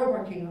that we're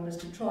working on is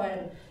to try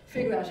and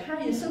figure out how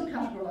you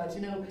subcategorize,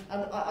 and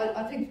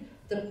I think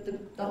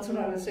that's what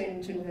I was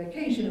saying to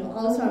Kate,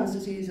 Alzheimer's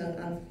disease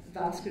and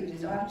vascular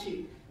disease are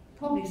actually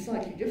probably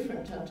slightly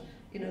different, and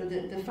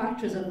the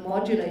factors that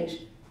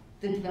modulate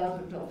the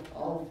development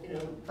of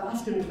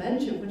vascular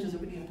dementia, which is a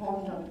really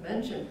important type of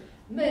dementia,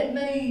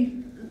 may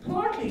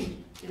partly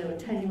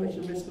attenuate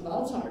the risk of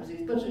Alzheimer's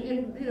disease.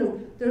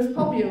 But there's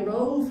probably a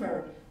role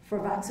for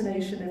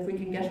vaccination if we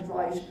can get it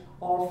right,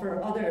 or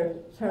for other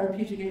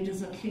therapeutic agents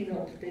that clean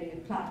up the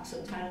plaques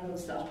and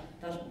tangles that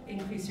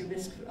increase your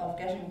risk of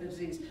getting the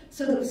disease.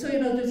 So there's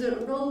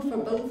a role for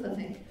both, I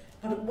think.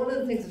 But one of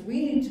the things that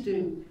we need to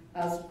do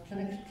as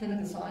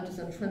clinical scientists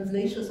and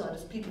translational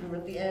scientists, people who are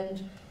at the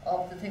end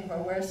of the thing where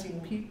we're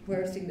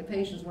seeing the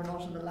patients, we're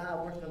not in the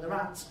lab working on the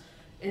rats,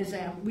 is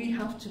we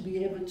have to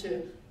be able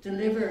to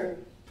deliver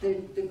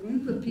the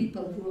group of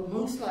people who are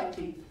most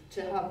likely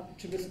to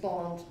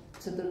respond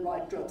to the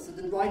right drug. So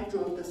the right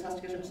drug has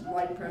to get into the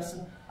right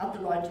person at the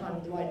right time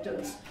with the right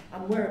dose.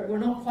 And we're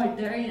not quite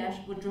there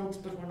yet with drugs,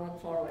 but we're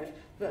not far away.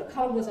 But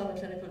Colin was on a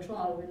clinical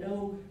trial. We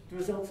know the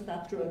results of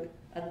that drug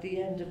at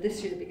the end of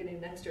this year, beginning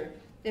of next year.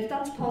 If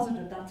that's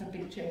positive, that's a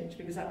big change,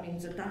 because that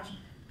means that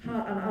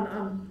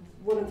and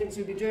one of the things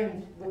we'll be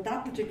doing with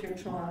that particular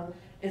trial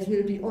is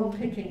we'll be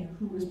unpicking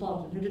who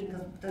responded, who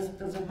didn't, because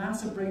there's a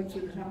massive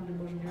breakthrough that happened in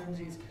motor neuron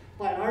disease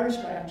by an Irish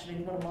guy, actually,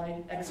 one of my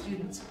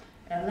ex-students,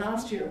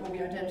 last year, when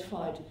we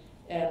identified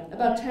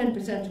about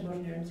 10% of motor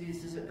neuron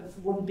disease is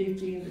one big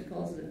gene that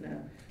causes it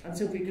now. And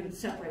so if we could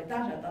separate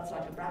that out, that's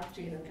like a BRCA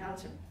gene in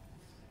cancer.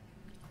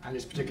 And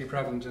it's particularly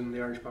prevalent in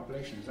the Irish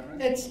population, is that right?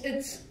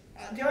 It's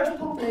the Irish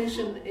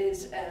population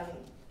is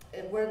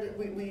we're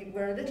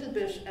a little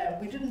bit,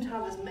 we didn't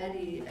have as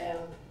many,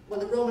 well,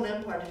 the Roman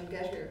Empire didn't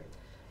get here.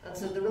 And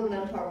so the Roman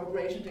Empire were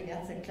great at doing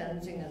ethnic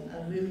cleansing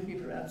and moving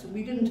people around. So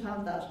we didn't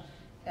have that,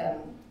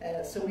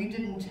 so we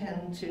didn't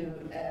tend to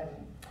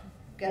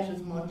get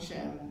as much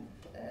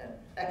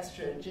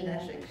extra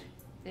genetic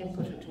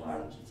input into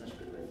Ireland. Is that a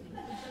good way?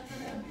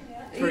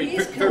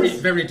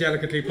 Very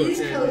delicately put.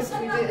 East Coast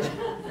we did.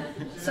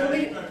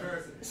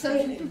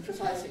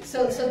 Precisely.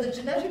 So the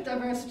genetic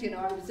diversity in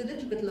Ireland is a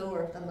little bit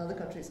lower than in other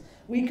countries.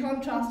 We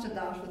contrasted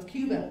that with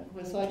Cuba,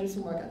 so I do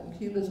some work in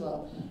Cuba as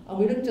well. And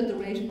we looked at the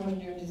rate of motor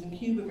neuron disease in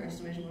Cuba versus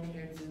the rate of motor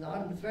neuron disease in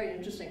Ireland. It's very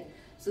interesting.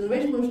 So the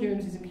rate of motor neuron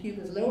disease in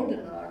Cuba is lower than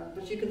in Ireland,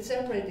 but you can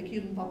separate the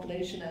Cuban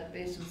population out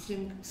based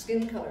on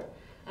skin colour,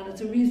 and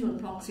it's a reasonable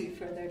proxy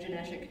for their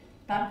genetic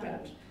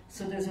background.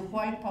 So there's a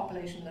white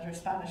population that are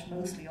Spanish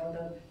mostly,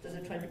 although there's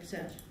a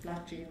 20%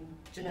 black gene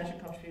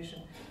genetic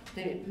contribution.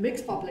 The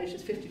mixed population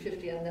is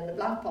 50-50, and then the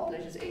black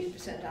population is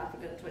 80%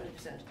 African and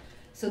 20%.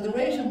 So the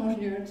rate of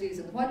motor neuron disease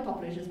in the white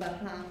population is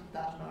about half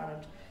that in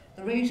Ireland.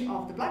 The rate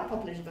of the black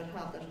population is about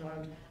half that in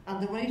Ireland,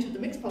 and the rate of the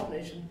mixed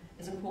population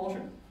is a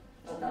quarter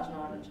of that in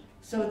Ireland.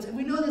 So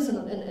we know this in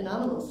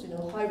animals, you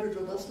know, hybrid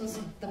robustness.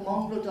 The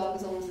mongrel dog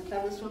is always the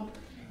cleverest one.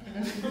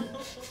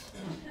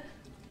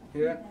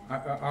 Yeah,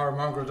 our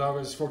mongrel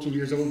dog is 14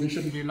 years old and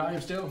shouldn't be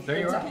alive still. There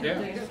you are.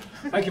 Yeah.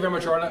 Thank you very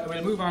much, Orla.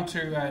 We'll move on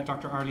to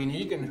Dr. Arlene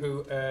Egan,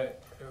 who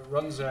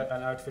runs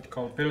an outfit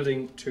called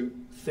Building to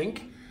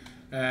Think,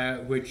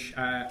 which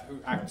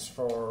acts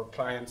for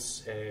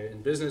clients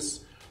in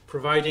business,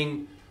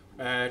 providing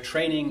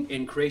training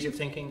in creative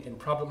thinking, in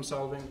problem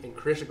solving, in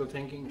critical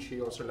thinking.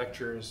 She also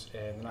lectures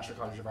in the National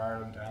College of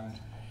Ireland and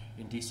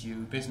in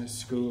DCU Business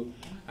School.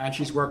 And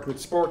she's worked with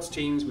sports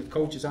teams, with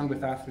coaches and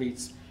with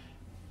athletes,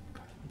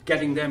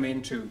 getting them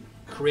into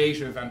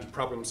creative and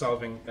problem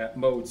solving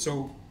modes.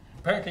 So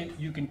apparently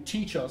you can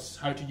teach us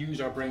how to use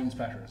our brains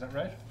better, is that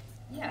right?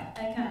 Yeah,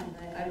 I can.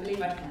 I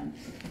believe I can.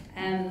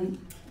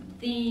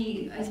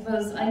 I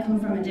suppose I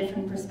come from a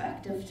different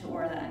perspective to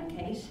Orla and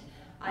Kate.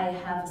 I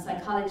have a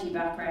psychology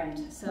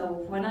background,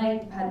 so when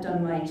I had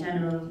done my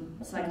general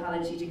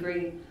psychology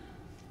degree,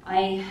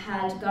 I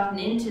had gotten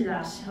into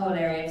that whole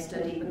area of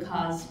study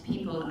because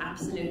people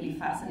absolutely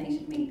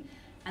fascinated me,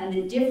 and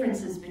the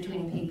differences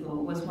between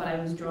people was what I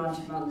was drawn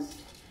to most.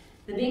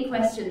 The big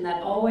question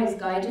that always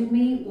guided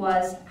me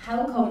was,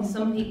 how come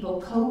some people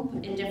cope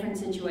in different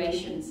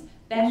situations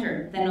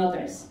better than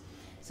others?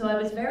 So I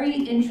was very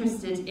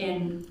interested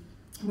in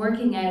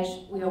working out,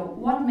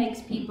 what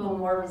makes people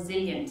more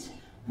resilient.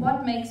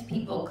 What makes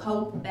people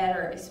cope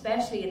better,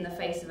 especially in the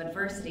face of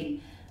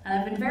adversity? And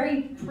I've been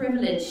very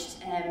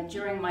privileged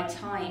during my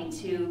time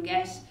to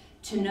get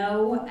to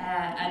know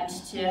and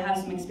to have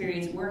some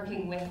experience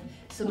working with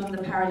some of the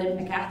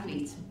Paralympic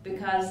athletes,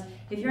 because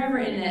if you're ever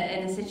in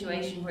a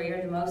situation where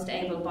you're the most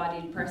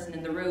able-bodied person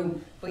in the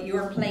room, but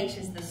your plate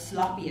is the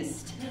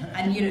sloppiest,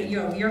 and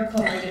you're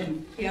covered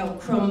in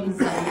crumbs,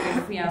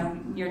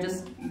 and you're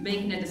just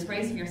making a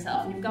disgrace of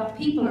yourself, and you've got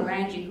people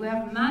around you who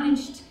have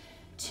managed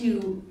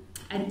to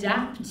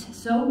adapt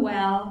so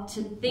well,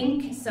 to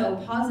think so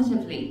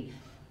positively,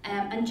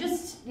 and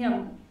just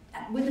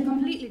with a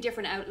completely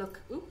different outlook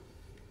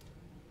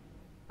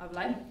of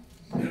life.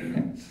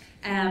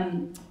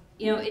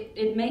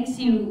 It makes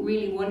you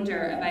really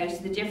wonder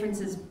about the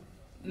differences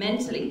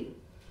mentally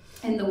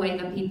in the way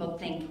that people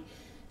think.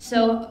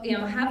 So,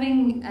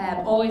 having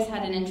always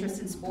had an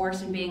interest in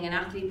sport and being an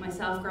athlete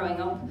myself growing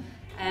up,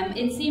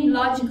 it seemed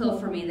logical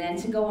for me then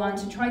to go on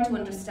to try to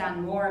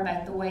understand more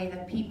about the way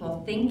that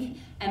people think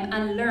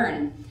and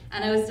learn.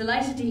 And I was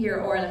delighted to hear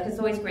Orla, because it's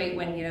always great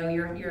when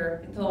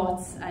your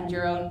thoughts and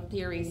your own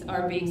theories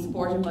are being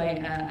supported by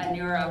a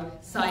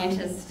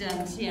neuroscientist.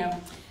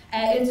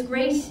 And it's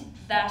great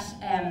that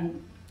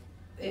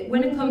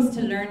when it comes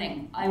to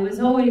learning, I was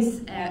always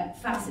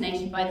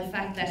fascinated by the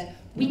fact that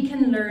we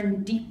can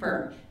learn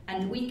deeper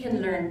and we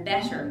can learn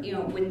better,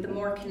 with the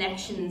more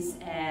connections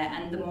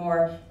and the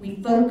more we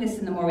focus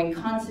and the more we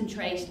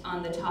concentrate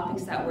on the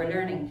topics that we're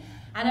learning.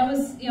 And I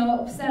was,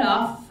 set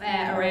off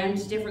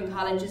around different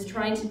colleges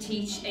trying to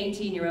teach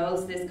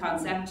 18-year-olds this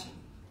concept.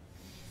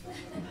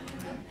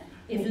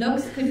 If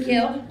looks could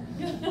kill,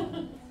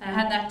 I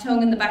had that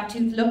tongue in the back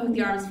tooth look with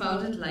the arms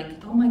folded,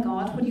 like, oh my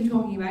God, what are you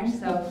talking about?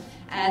 So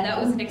that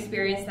was an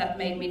experience that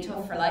made me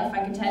tough for life, I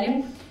can tell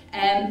you.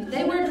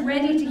 They weren't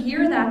ready to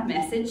hear that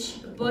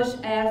message, but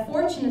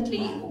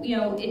fortunately,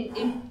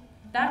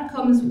 that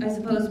comes, I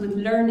suppose, with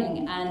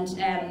learning.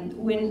 And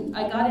when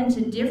I got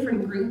into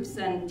different groups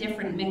and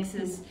different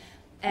mixes,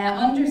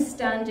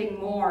 understanding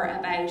more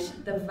about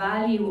the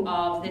value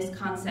of this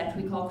concept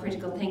we call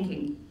critical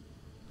thinking.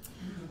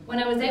 When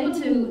I was able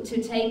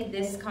to take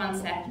this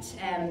concept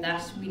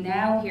that we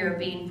now hear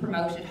being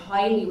promoted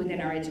highly within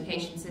our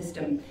education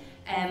system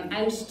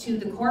out to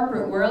the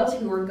corporate world,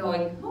 who were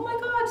going, oh my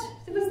God,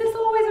 was this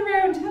always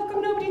around? How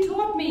come nobody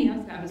taught me?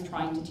 I was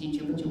trying to teach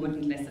you, but you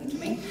wouldn't listen to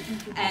me.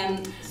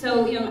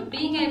 So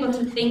being able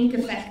to think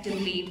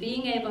effectively,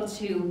 being able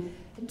to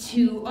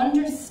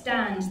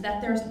understand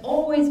that there's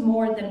always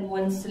more than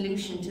one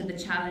solution to the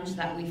challenge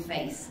that we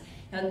face.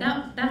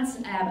 That's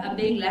a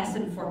big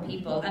lesson for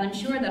people, and I'm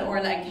sure that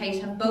Orla and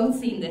Kate have both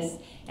seen this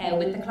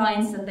with the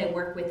clients that they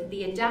work with,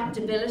 the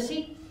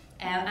adaptability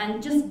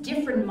and just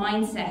different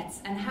mindsets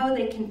and how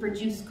they can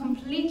produce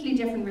completely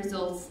different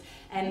results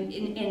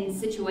in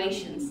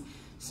situations.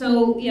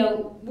 So,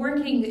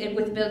 working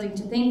with Building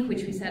to Think,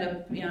 which we set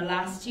up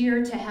last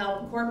year to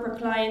help corporate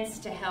clients,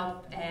 to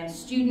help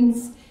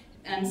students,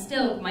 and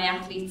still my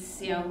athletes,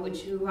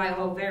 who I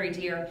hold very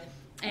dear.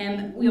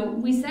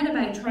 We set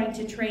about trying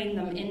to train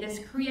them in this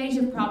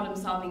creative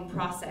problem-solving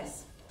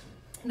process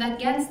that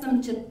gets them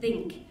to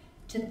think,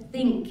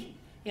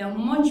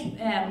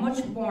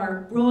 much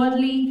more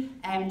broadly,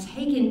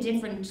 take in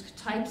different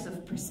types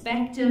of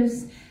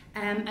perspectives,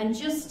 and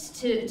just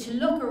to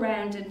look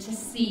around and to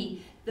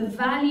see the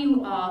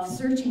value of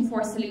searching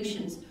for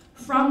solutions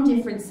from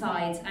different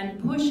sides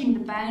and pushing the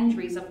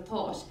boundaries of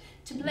thought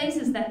to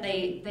places that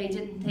they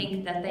didn't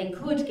think that they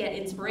could get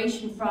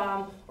inspiration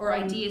from, or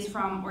ideas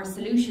from, or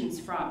solutions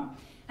from.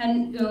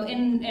 And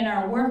in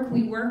our work,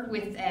 we work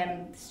with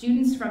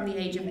students from the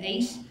age of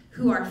 8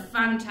 who are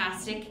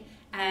fantastic,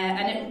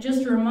 and it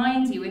just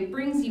reminds you, it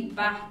brings you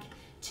back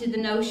to the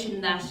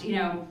notion that, you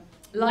know,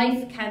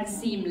 life can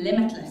seem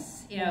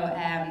limitless. You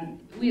know,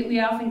 we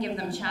often give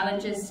them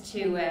challenges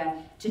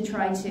to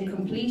try to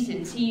complete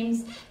in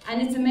teams,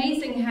 and it's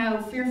amazing how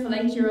fearful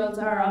 8-year-olds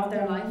are of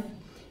their life.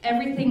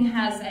 Everything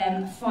has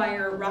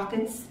fire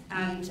rockets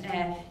and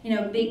you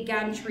know, big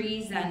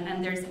gantries,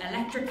 and there's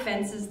electric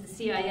fences. The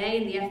CIA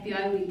and the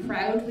FBI will be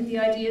proud with the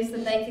ideas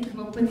that they can come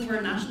up with for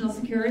national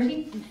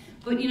security.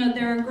 But you know,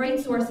 they're a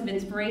great source of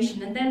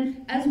inspiration. And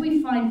then as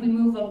we find we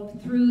move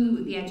up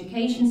through the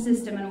education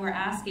system and we're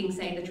asking,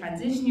 say, the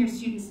transition year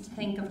students to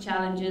think of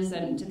challenges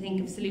and to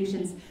think of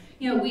solutions,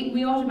 you know,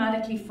 we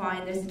automatically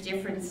find there's a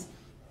difference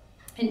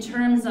in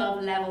terms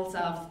of levels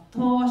of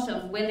thought,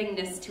 of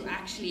willingness to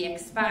actually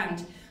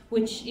expand,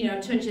 which, you know,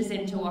 touches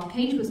into what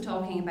Kate was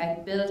talking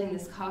about, building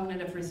this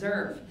cognitive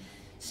reserve.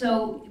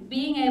 So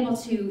being able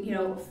to, you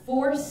know,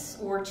 force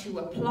or to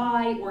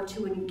apply or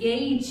to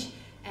engage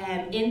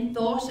in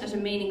thought at a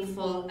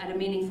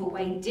meaningful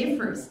way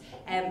differs,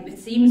 it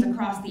seems,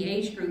 across the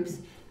age groups,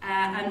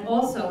 and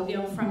also, you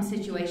know, from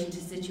situation to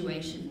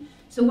situation.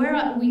 So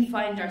where we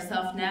find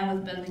ourselves now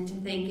with Building to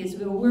Think is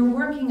we're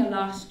working a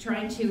lot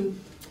trying to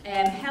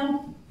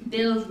help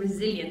build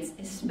resilience,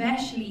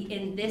 especially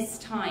in this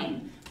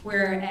time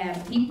where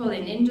people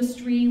in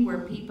industry, where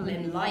people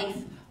in life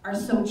are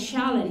so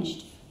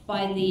challenged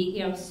by the, you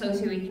know,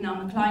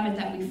 socioeconomic climate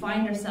that we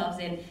find ourselves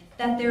in,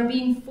 that they're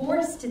being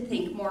forced to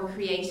think more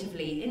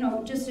creatively, you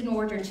know, just in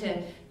order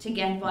to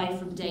get by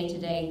from day to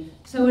day.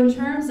 So in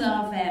terms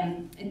of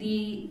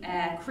the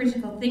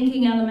critical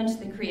thinking element,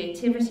 the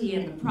creativity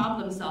and the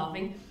problem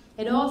solving,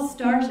 it all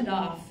started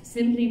off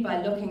simply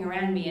by looking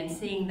around me and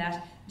seeing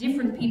that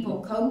different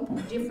people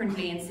cope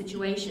differently in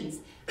situations.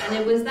 And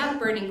it was that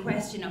burning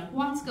question of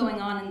what's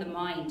going on in the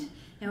mind.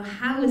 You know,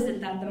 how is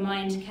it that the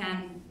mind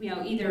can, you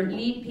know, either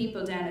lead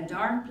people down a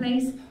dark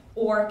place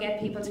or get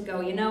people to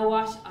go, you know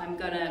what, I'm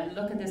going to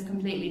look at this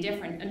completely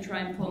different and try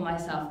and pull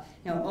myself,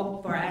 you know,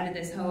 up or out of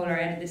this hole or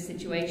out of this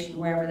situation,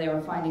 wherever they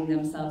were finding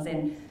themselves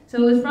in.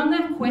 So it was from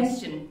that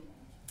question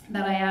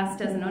that I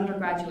asked as an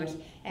undergraduate,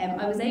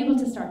 I was able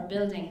to start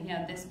building, you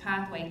know, this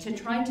pathway to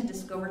try to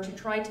discover, to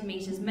try to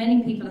meet as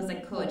many people as I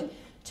could,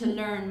 to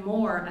learn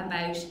more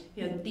about,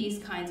 you know, these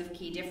kinds of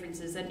key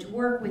differences, and to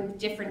work with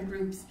different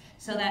groups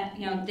so that,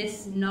 you know,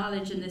 this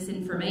knowledge and this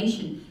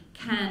information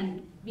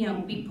can, you know,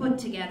 be put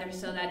together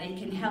so that it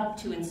can help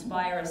to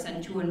inspire us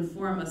and to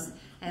inform us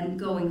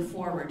going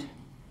forward.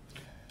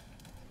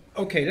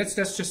 Okay, let's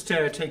just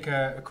take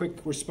a quick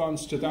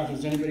response to that.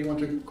 Does anybody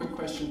want a quick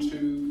question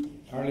to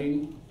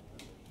Arlene?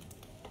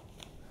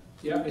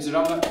 Yeah, is it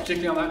on that,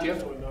 particularly on that, yeah?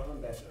 No, not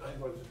on that.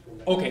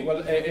 Okay,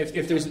 well,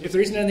 if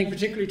there isn't anything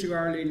particularly to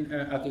Arlene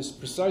at this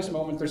precise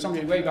moment, there's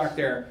somebody way back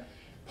there.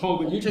 Paul,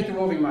 will you take the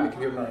roving mic if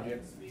you have an idea?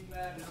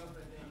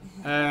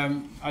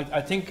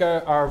 I think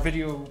our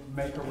video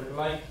maker would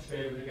like to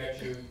be able to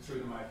get you through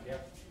the mic, yeah?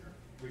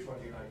 Which one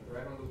do you like? The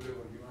red one or the blue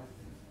one? Do you like?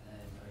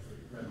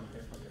 Red one,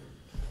 okay.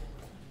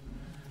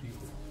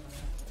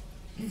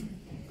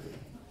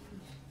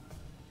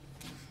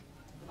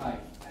 Hi.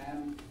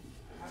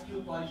 Have you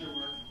applied your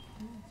work?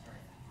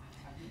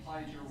 Have you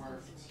applied your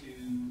work to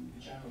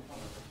the general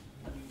public?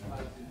 Have you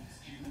applied to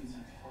students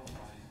and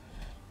qualified?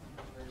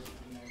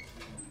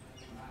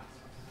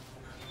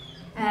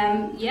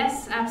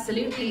 Yes,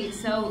 absolutely.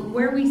 So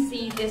where we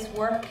see this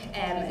work,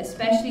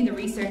 especially the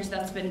research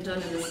that's been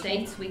done in the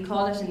States, we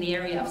call it in the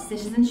area of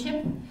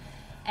citizenship.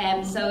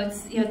 So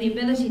it's, you know, the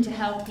ability to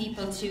help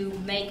people to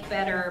make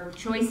better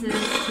choices,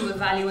 to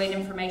evaluate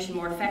information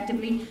more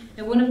effectively.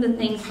 Now, one of the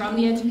things from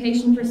the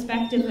education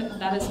perspective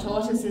that has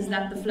taught us is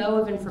that the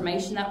flow of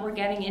information that we're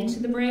getting into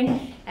the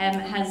brain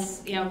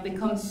has, you know,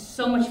 become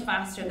so much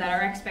faster that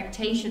our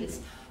expectations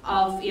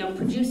of, you know,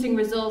 producing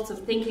results, of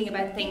thinking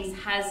about things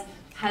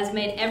has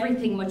made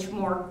everything much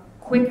more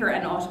quicker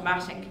and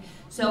automatic.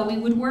 So we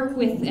would work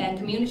with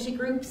community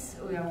groups,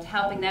 you know,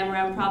 helping them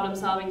around problem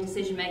solving,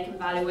 decision making,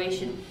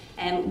 evaluation,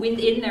 and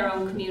within their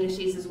own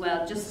communities as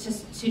well, just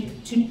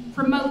to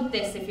promote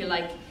this, if you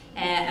like,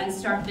 and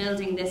start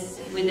building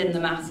this within the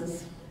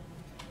masses.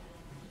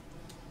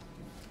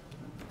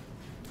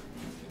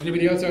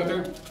 Anybody else out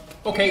there?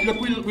 Okay, look,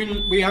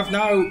 we have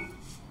now,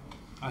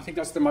 I think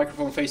that's the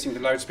microphone facing the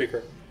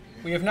loudspeaker.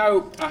 We have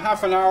now a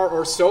half an hour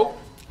or so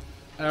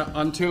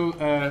until,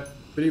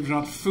 believe it or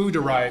not, food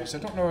arrives. I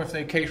don't know if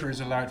the caterer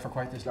is allowed for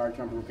quite this large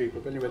number of people,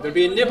 but anyway, there'll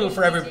be a nibble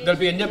for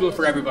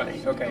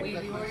everybody. Okay.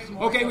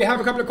 Okay, we have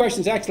a couple of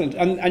questions. Excellent,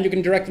 and you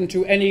can direct them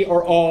to any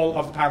or all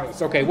of the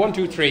panels. Okay, 1,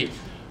 2, 3.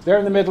 There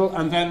in the middle,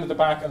 and then at the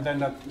back, and then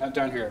that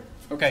down here.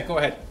 Okay, go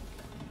ahead.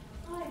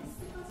 Hi, this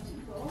is a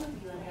question for all of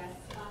you, I guess.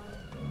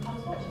 I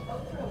was watching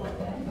Oprah one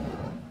day,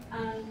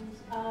 and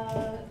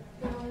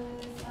there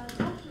was a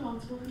doctor on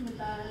talking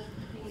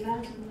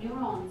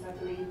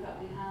belief that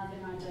we have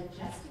in our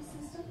digestive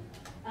system,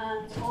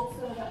 and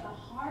also that the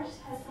heart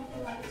has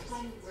something like a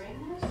tiny brain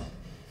in it.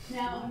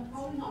 Now, I'm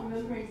probably not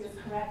remembering this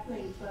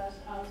correctly, but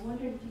I was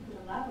wondering if you could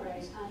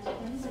elaborate, and if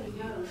anybody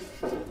knows,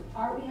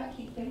 are we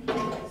actually thinking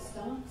about our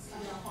stomachs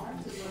and our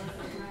hearts as well as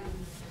our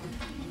brains?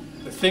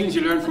 The things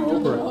you learn from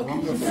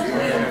Oprah.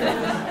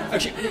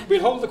 Actually,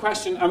 we'll hold the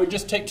question, and we'll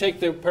just take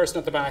the person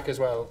at the back as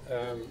well.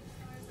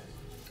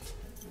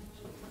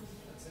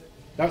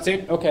 That's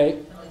it? Okay.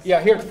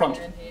 Yeah, here at the front.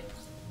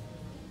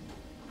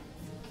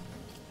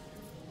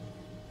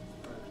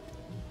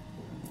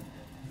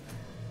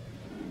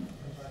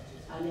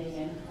 Arlene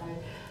Egan.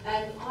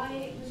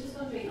 I was just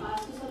wondering, I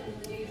saw something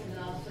in the news in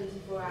the last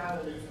 24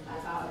 hours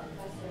about a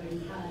professor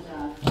in Canada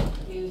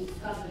who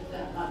discovered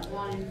that like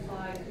 1 in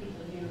 5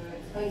 people who were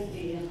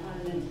supposedly in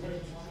an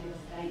vegetative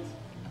state,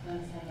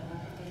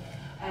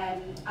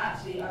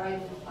 actually are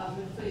able, are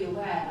fully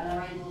aware and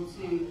are able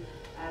to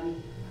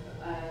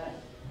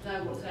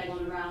know what's going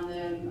on around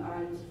them,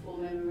 are able to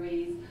form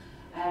memories.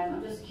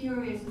 I'm just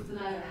curious to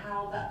know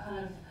how that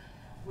kind of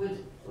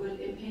would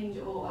impinge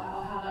or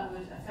how that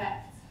would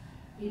affect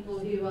people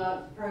who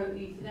are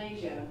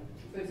pro-euthanasia,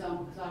 for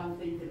example, because I would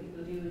think that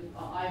people who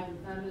I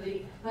would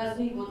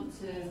personally want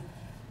to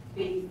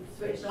be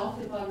switched off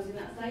if I was in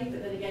that state,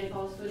 but then again, if I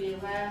was fully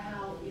aware,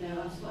 how, you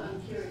know,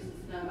 I'm curious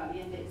to know about the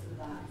ethics of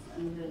that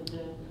and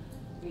the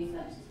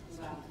research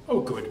about.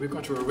 Oh, good. We've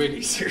got to a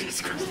really serious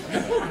question.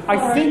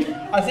 I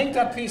think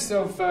that piece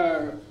of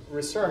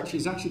research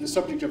is actually the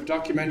subject of a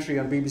documentary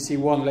on BBC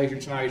One later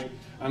tonight,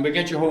 and we'll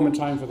get you home in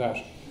time for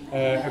that.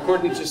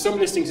 According to some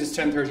listings it's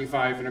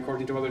 10:35 and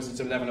according to others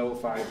it's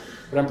 11:05,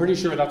 but I'm pretty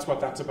sure that's what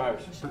that's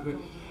about.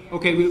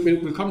 Okay,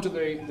 we'll come to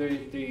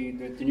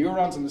the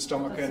neurons in the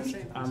stomach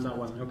and that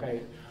one.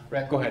 Okay,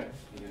 right, go ahead.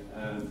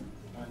 Yeah,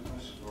 my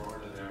question for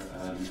Orla there.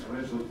 I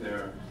read a book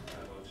there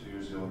about 2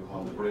 years ago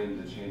called The Brain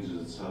That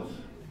Changes Itself,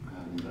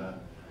 and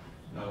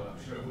now I'm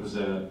sure it was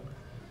a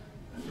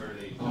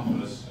fairly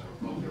populist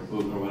or popular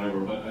book or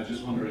whatever, but I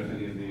just wonder if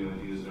any of the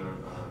ideas are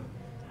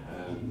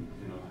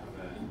you know,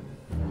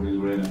 have a real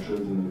grain of truth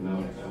in them. Now,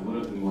 one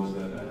of them was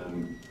that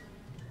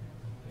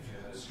if you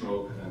had a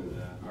stroke and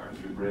part of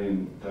your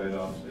brain died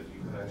off, that you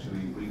could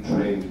actually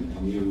retrain a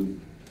new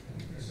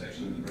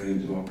section of the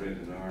brain to operate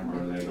an arm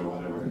or a leg or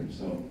whatever.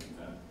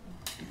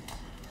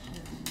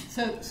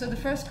 So the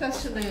first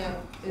question there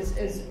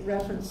is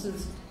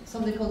references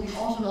something called the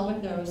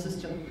autonomic nervous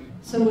system.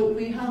 So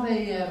we have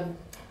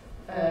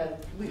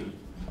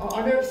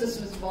our nervous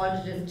system is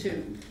divided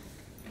into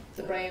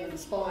the brain and the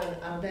spine,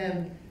 and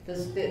then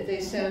they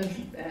send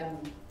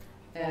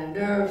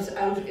nerves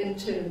out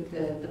into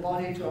the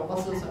body, to our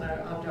muscles and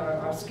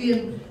our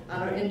skin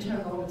and our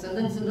internal organs. And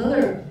then there's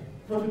another,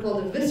 what we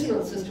call the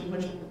visceral system,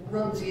 which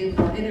runs in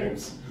our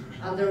innards.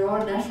 And there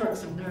are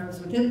networks of nerves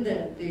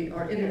within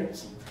our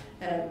innards,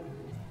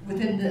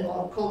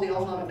 called the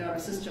autonomic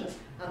nervous system.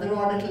 And there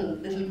are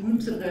little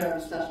groups of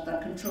nerves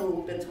that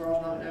control bits of our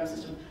autonomic nervous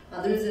system.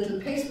 And there is a little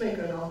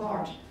pacemaker in our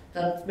heart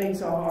that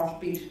makes our heart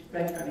beat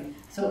regularly.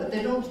 So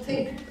they don't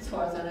think, as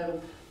far as I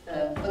know.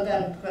 But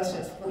then the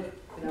question is,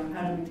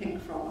 how do we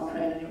think from our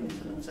brain anyway?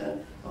 So that's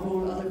a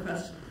whole other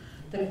question.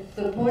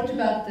 The point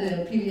about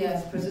the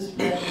PBS, persistent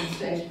memory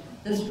state,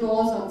 this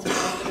draws on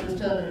something that was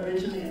done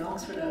originally in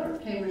Oxford or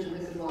Cambridge, I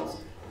think it was,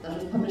 that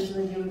was published in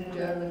the New England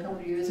Journal a couple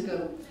of years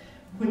ago,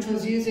 which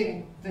was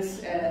using this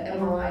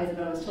MRI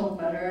that I was talking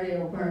about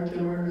earlier, where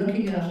they were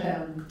looking at,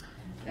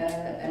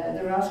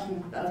 they were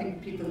asking, I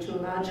think, people to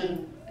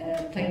imagine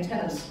playing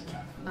tennis,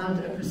 and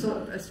a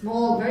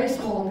very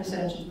small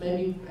percentage,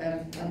 maybe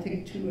I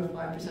think 2 or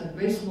 5%, a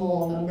very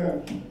small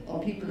number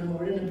of people who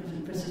were in a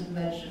persistent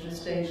vegetative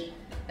state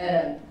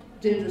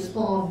did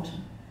respond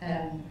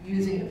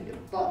using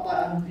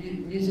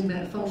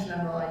that function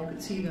MRI. You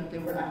could see that they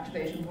were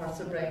activating parts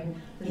of the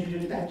brain that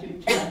you'd expect you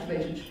to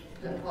activate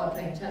while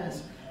playing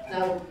tennis.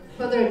 Now,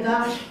 whether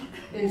that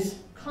is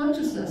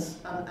consciousness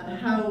and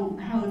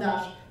how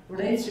that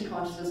relates to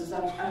consciousness is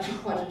actually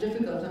quite a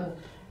difficult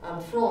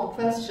and fraught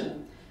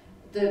question.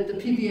 The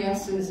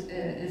PBS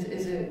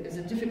is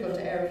a difficult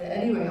area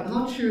anyway. I'm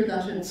not sure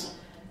that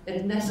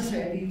it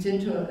necessarily leads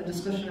into a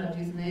discussion around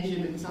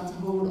euthanasia, because that's a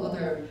whole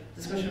other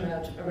discussion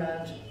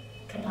around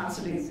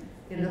capacity.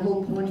 The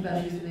whole point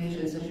about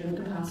euthanasia is that you have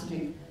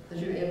capacity, that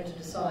you're able to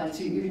decide.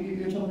 So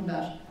you're talking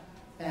about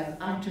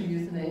active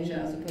euthanasia,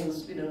 as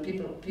opposed to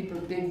people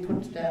being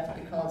put to death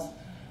because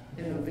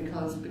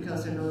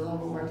they're no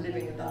longer worth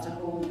living, and that's a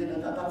whole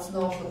that's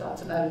not what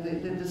that's about.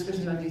 The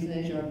discussions about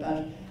euthanasia are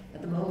about, at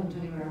the moment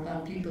anyway,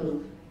 about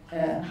people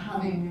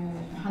having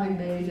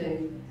made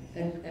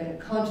a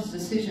conscious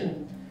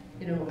decision,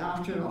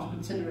 after a lot of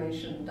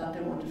consideration, that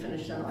they want to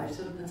finish their life.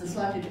 So it's a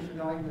slightly different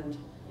argument.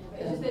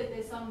 It's just that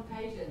there's some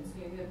patients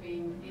who have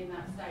been in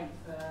that state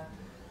for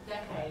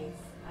decades,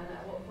 and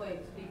at what point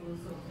do people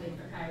sort of think,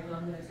 okay, well,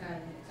 I'm going to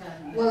turn.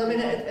 Well, I mean,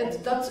 it's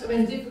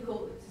a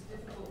difficult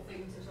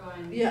thing to try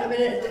and. Yeah, I mean,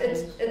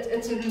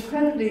 it's an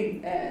incredibly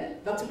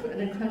that's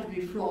an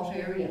incredibly fraught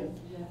area,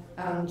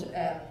 and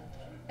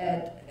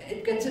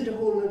it gets into a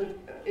whole lot of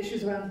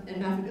issues around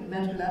in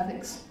medical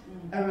ethics,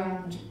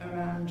 around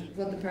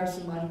what the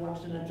person might have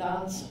wanted in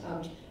advance,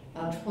 and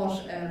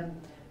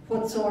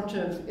what sort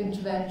of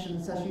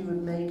interventions that you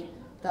would make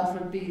that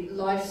would be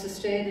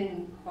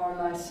life-sustaining or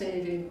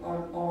life-saving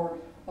or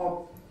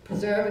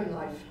preserving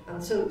life.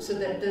 And so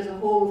that there's a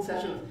whole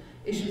set of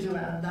issues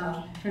around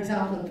that. For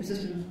example,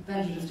 persistent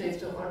ventilator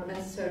states aren't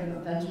necessarily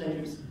on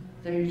ventilators.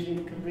 They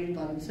usually can breathe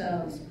by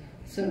themselves.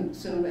 So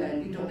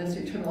you don't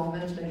necessarily turn off a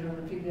ventilator on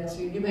a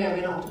PVS. You may or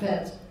may not,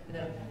 depends. You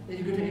know,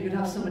 you could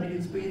have somebody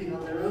who's breathing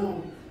on their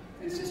own,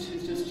 who's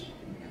just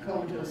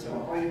comatose,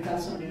 or you could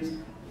have somebody who's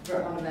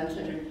on a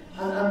ventilator.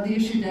 And the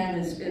issue then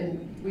is,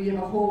 we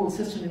have a whole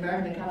system. The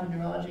American Academy of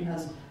Neurology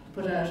has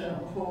put out a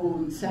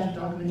whole set of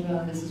documents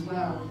around this as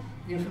well.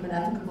 You know, from an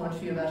ethical point of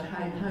view about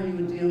how you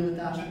would deal with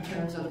that in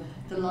terms of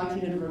the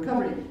likelihood of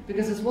recovery.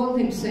 Because it's one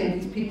thing to say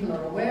these people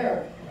are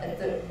aware.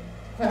 The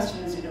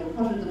question is, you know,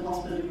 what is the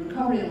possibility of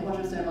recovery and what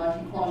is their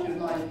likely quality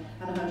of life,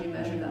 and how do you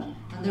measure that?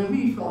 And they're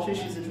really fraught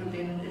issues. It will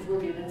be an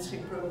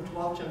interesting program to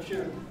watch, I'm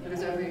sure, because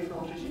they're very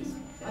fraught issues.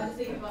 I just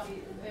think it might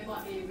be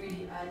a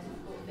really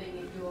difficult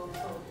thing if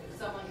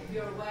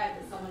you're aware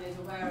that someone is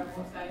aware of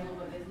what's going on,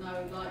 but there's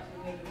no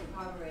likelihood of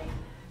recovery.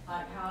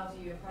 Like, how do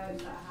you approach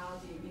that? How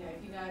do you,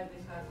 if you know that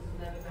this person's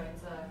never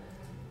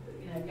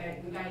going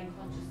to, regain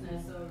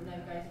consciousness or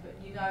never going to, but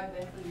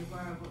they're fully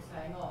aware of what's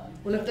going on.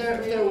 Well, if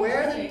they're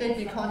aware that they'd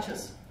be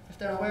conscious,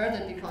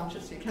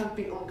 you can't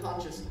be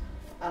unconscious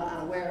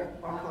and aware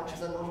or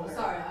conscious and not aware.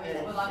 Sorry,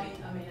 able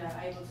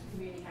to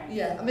communicate.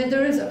 Yeah, I mean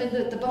there is. I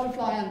mean the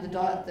butterfly and the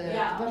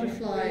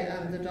butterfly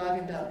and the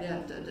diving bell.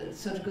 Yeah,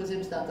 sort of goes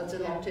into that. That's a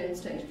locked-in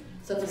state.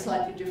 So it's a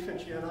slightly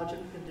different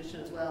neurological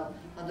condition as well.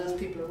 And those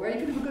people are aware.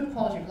 You can have a good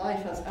quality of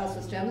life, as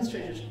was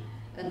demonstrated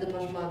in the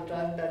butterfly and the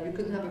diving bell. You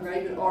couldn't have a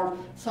very good. Or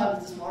Simon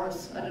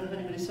Fitzmaurice. I don't know if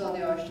anybody saw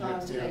the Irish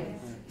Times today.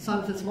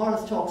 Simon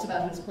Fitzmaurice talks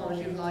about his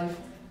quality of life.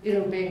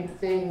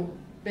 Being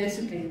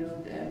basically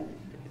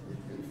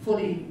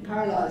fully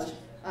paralysed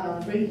and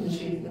on a breathing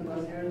machine with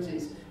motor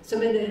disease. So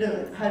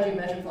how do you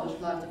measure quality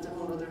of life? That's a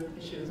whole other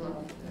issue as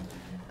well.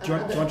 Do you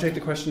want to take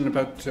the question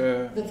about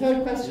the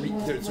third question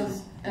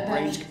was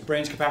about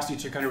brain's capacity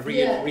to kind of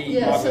remodel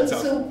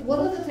itself? So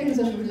one of the things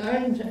that we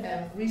learned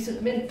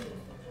recently,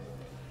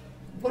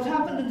 what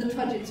happened in the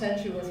 20th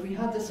century was we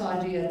had this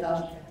idea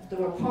that there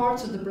were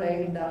parts of the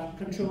brain that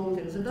control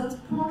things, and that's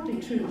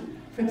partly true.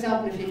 For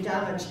example, if you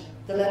damage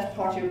the left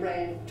part of your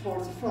brain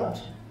towards the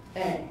front,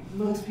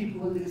 most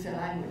people will lose their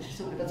language,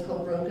 so that's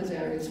called Broca's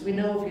area. So we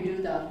know if you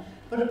do that.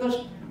 But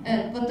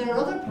there are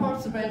other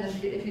parts of the brain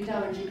that if you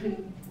damage, you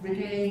can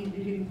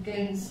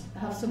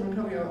have some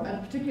recovery,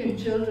 and particularly in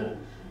children,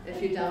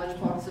 if you damage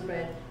parts of the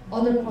brain,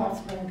 other parts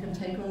of the brain can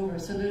take over.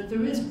 So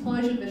there is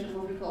quite a bit of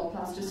what we call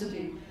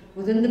plasticity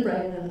within the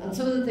brain, and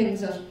some of the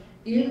things that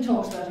Ian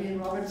talks about, Ian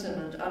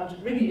Robertson,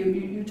 and really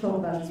you talk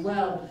about as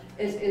well,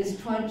 is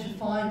trying to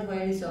find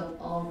ways of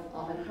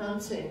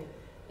enhancing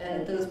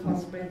those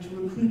parts of the brain, to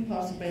recruit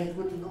parts of the brain that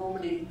wouldn't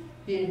normally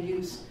be in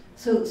use.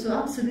 So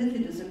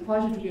absolutely there's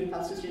quite a degree of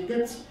plasticity.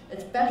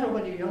 It's better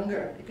when you're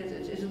younger, because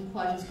it isn't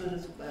quite as good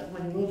as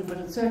when you're older, but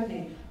it's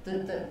certainly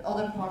the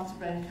other parts of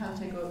the brain can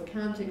take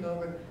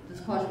over.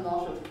 There's quite a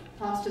lot of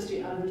plasticity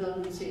and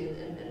redundancy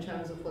in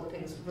terms of what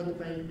the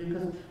brain can do,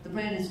 because the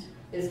brain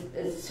is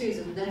a series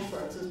of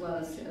networks as well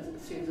as a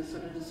series of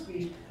sort of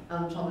discrete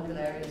anatomical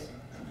areas.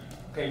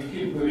 Okay, you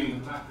keep moving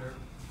back there.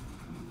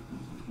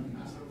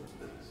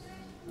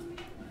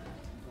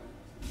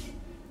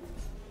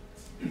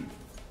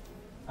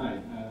 Hi,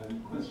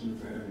 question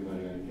for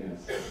everybody, I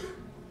guess.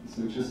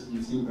 So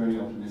you seem very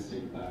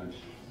optimistic about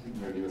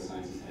where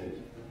neuroscience is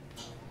headed.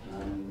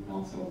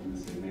 Not so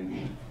optimistic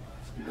maybe,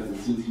 because it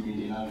seems to me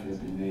the anatomy has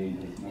been made,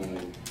 and it's not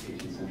like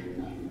 18th century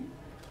anatomy.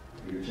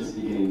 You're just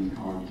beginning to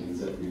carve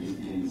things up, you're just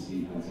beginning to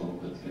see how it's all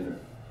put together.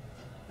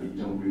 But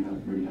you don't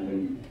really have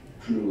any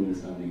true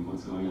understanding of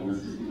what's going on.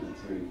 It's just because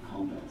it's a very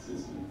complex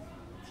system.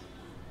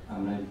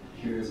 And when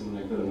I hear someone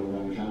like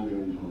Orla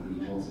Hardiman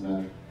who talks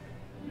about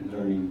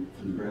learning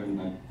from the brain,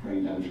 like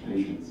brain damaged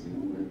patients,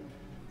 where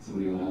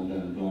somebody will have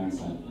a blind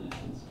side, for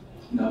instance.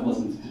 That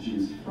wasn't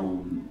deduced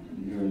from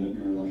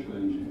neurological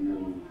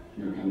imaging,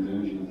 neurochemical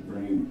imaging of the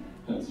brain.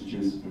 That was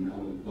deduced from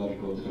kind of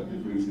logical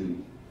deductive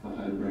reasoning of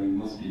how the brain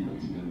must be put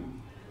together,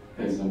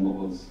 based on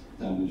what was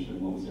damaged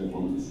and what was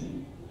therefore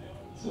missing.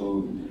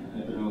 So, I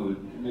don't know,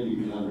 maybe you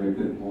can elaborate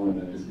a bit more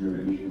about this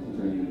neuroimaging of the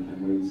brain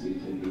and where you see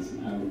it take this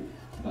and how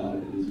bad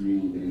it is really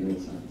in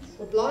neuroscience.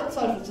 Well, blind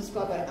sight was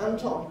described by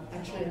Anton,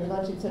 actually, in the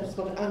 19th century. It's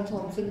called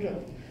Anton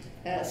syndrome.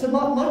 So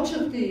much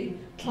of the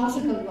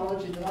classical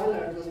neurology that I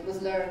learned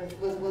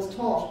was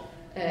taught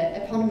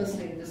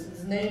eponymously.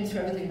 There's names for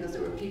everything, because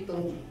there were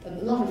people, a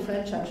lot of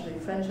French actually,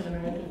 French and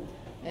American,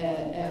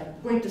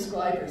 great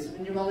describers. I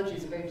mean, neurology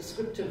is a very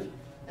descriptive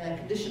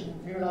condition.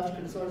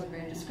 Neurological disorders are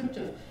very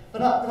descriptive.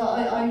 But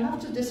I have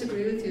to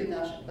disagree with you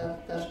that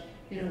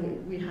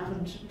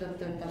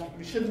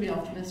we shouldn't be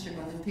optimistic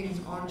or that things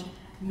aren't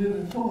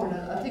moving forward.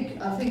 I think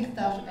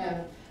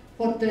that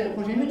what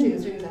imaging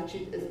is doing is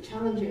actually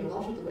challenging a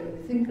lot of the way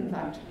we think. In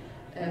fact,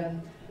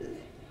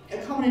 a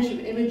combination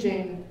of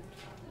imaging,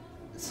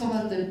 some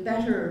of the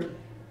better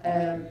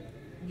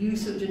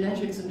use of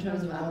genetics in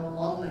terms of animal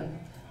modelling,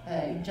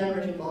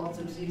 generating models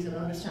of disease and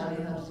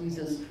understanding how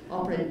diseases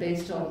operate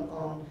based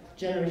on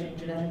generating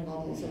genetic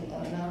models of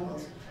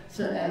animals.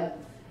 So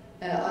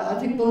I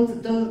think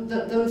both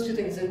those two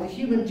things, the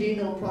Human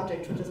Genome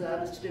Project, which has allowed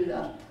us to do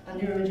that, and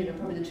neuroimaging are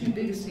probably the two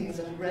biggest things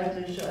that have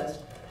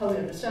revolutionised how we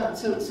understand.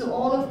 So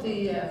all of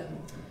the,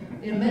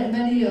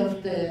 many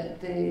of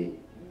the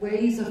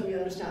ways that we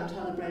understand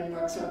how the brain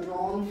works are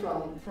drawn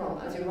from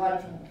as you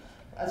write,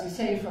 as you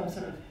say, from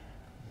sort of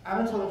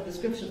anatomical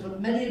descriptions,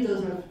 but many of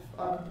those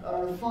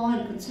are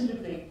refined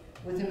considerably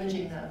with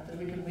imaging now, that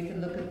we can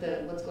look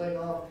at what's going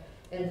on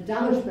in the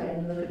damaged brain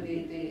and look at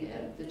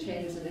the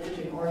changes in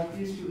imaging, or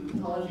used to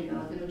pathology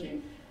now with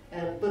imaging.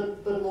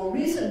 But more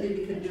recently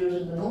we can do it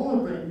in the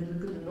normal brain. We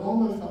look at the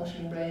normal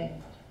functioning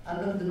brain and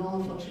look at the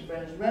normal functioning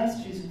brain at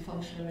rest using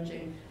function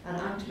imaging and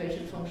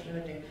activated function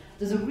imaging.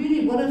 There's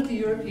one of the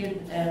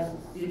European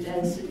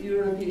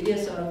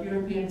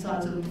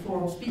Scientific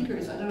Forum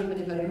speakers, I don't know if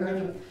anybody heard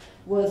of him,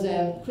 was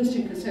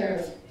Christian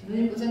Caceres.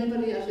 Was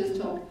anybody at his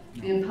talk?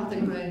 The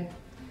empathic brain.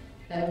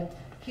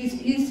 He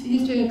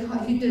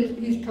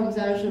comes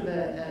out of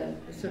a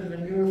sort of a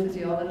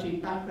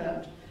neurophysiology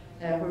background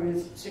where he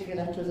was sticking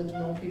electrodes into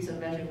monkeys and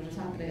measuring what was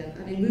happening,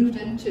 and he moved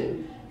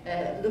into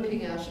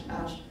looking at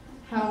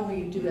how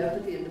we do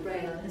empathy in the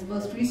brain. And his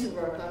most recent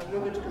work, I'm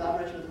going to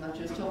collaborate with him,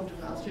 actually, I was talking to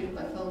him last week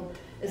by phone,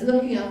 is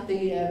looking at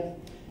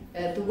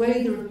the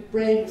way the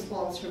brain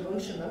responds to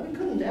emotion. And we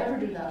couldn't ever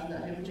do that in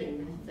that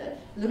imaging.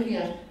 Looking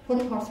at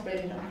what parts of the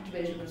brain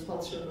activate in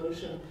response to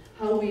emotion,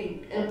 how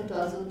we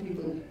empathise with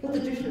people, what the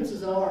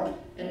differences are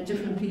in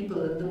different people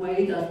and the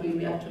way that we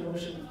react to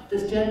emotion.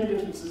 There's gender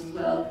differences as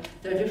well.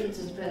 There are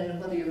differences depending on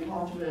whether you're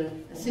part of a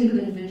single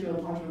individual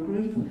or part of a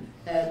group.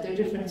 There are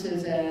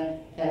differences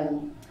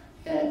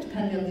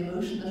depending on the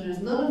emotion that it is.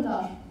 None of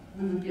that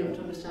we would be able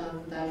to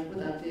understand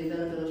without the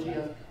availability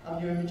of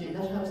neuroimaging.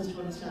 That helps us to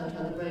understand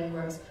how the brain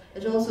works.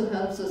 It also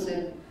helps us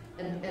in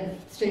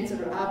states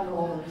that are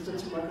abnormal. He's done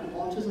some work on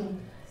autism,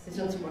 he's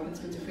done some work in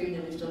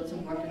schizophrenia, he's done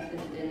some work in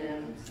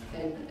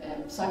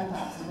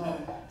psychopaths as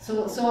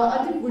well. So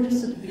I think we're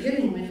just at the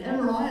beginning. I mean,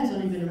 MRI has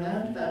only been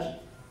around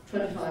about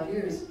 25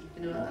 years,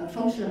 and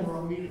functional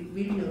MRI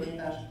really only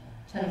about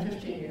 10 or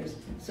 15 years.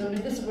 So I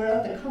mean, we're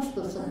at the cusp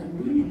of something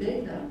really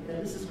big now.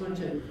 This is going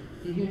to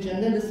be huge.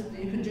 And then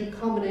you can do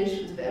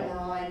combinations of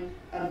MRI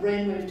and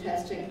brainwave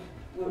testing.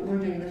 We're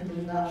doing a little bit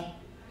of that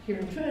here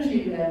in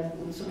Trinity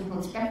with something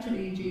called spectral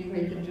EEG,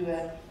 where you can do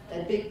a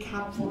big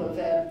cap full of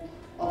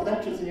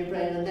electrodes in your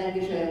brain and then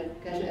get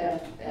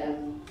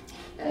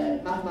a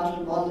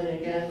mathematical modelling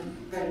again,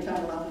 very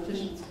clever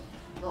mathematicians,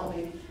 not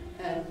me,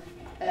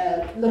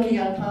 looking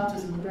at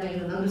pathways in the brain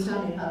and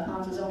understanding how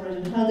pathways operate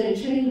and how they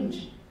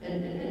change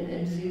in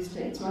disease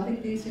states. So I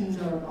think these things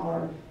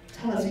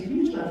tell us a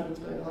huge amount of what's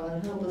going on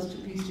and help us to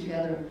piece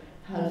together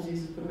how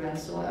diseases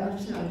progress. So I have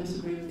to say I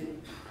disagree with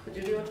you. But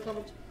do you want to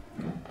comment?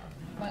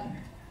 Well,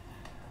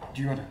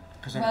 do you want to?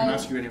 Because I can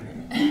ask you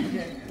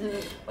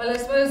anyway. Well, I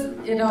suppose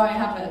I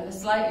have a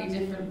slightly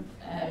different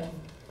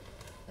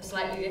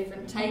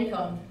take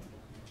on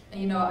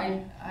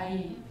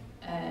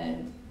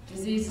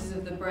diseases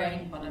of the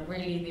brain. But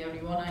really the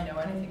only one I know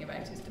anything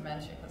about is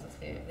dementia, because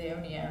it's the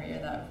only area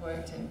that I've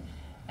worked in.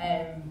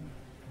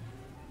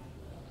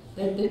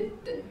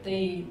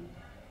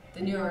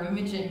 The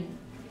neuroimaging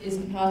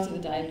isn't part of the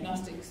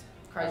diagnostics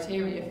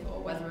criteria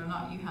for whether or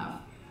not you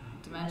have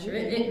dementia.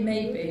 It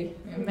may be,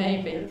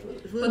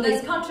 but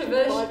there's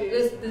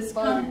there's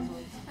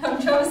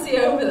controversy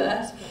over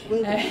that, but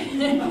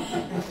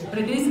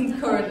it isn't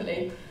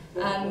currently,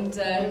 and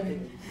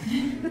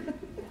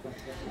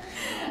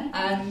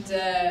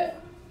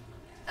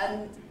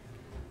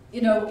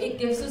it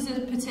gives us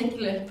a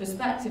particular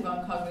perspective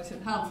on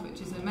cognitive health,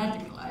 which is a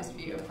medicalised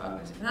view of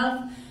cognitive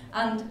health,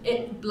 and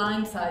it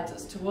blindsides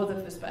us to other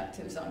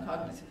perspectives on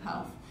cognitive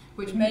health,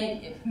 which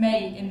may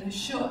in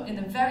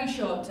the very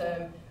short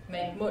term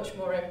make much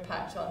more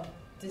impact on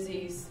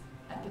disease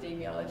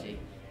epidemiology.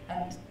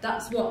 And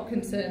that's what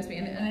concerns me.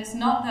 And it's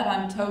not that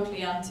I'm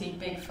totally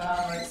anti-big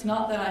pharma, it's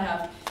not that I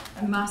have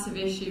a massive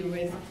issue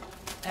with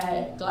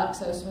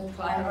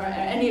GlaxoSmithKline or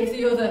any of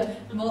the other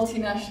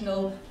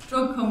multinational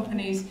drug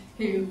companies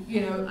who,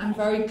 I'm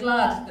very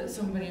glad that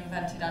somebody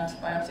invented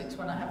antibiotics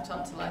when I have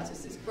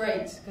tonsillitis. It's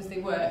great because they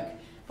work.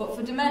 But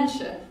for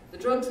dementia, the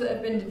drugs that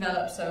have been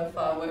developed so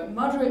far work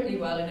moderately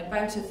well in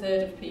about a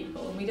third of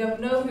people, and we don't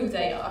know who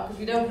they are because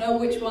we don't know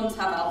which ones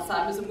have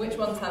Alzheimer's and which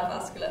ones have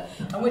vascular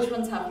and which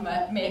ones have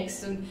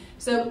mixed. And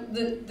so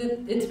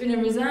it's been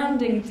a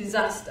resounding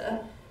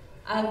disaster,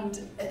 and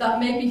that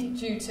may be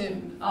due to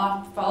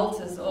our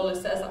fault, as Orla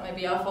says, that may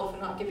be our fault for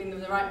not giving them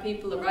the right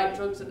people the right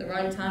drugs at the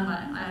right time.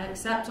 I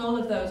accept all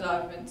of those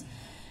arguments.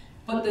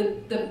 But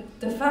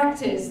the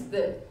fact is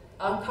that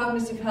our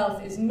cognitive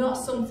health is not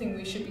something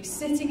we should be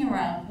sitting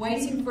around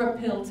waiting for a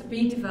pill to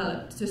be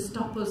developed to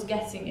stop us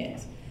getting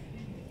it.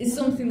 It's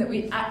something that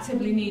we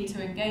actively need to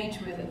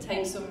engage with and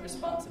take some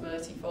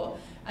responsibility for.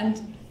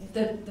 And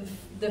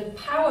the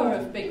power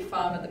of big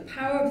pharma, the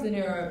power of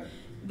the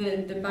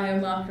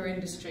biomarker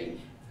industry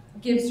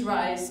gives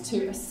rise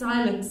to a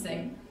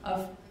silencing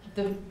of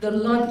the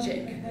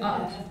logic,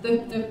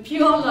 the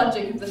pure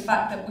logic of the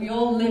fact that we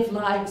all live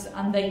lives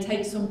and they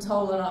take some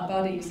toll on our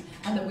bodies,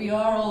 and that we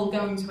are all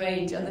going to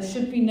age, and there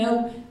should be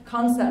no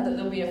concept that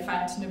there'll be a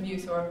fountain of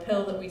youth or a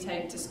pill that we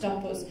take to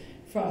stop us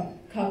from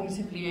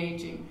cognitively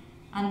aging.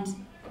 And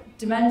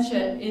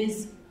dementia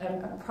is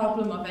a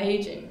problem of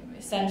aging,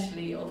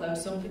 essentially, although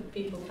some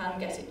people can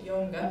get it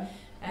younger.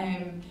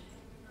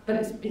 But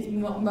it's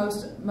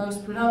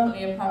most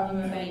predominantly a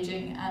problem of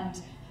aging,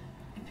 and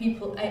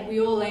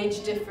we all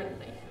age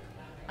differently.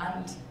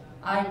 And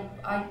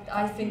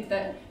I think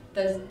that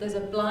there's a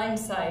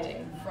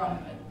blindsiding from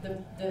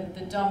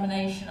the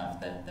domination of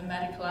the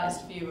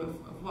medicalised view of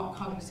what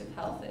cognitive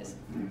health is.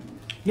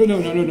 No.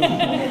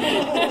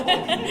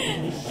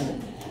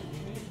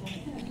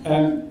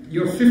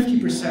 Your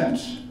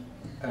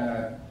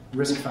 50%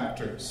 risk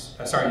factors,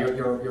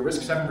 your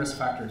risk 7 risk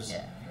factors,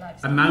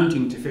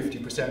 amounting to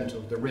 50%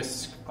 of the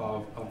risk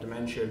of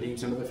dementia,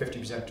 leaves another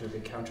 50% to be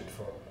accounted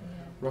for.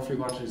 Roughly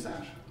what is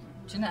that?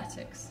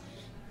 Genetics.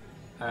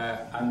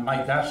 And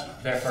might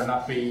that therefore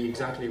not be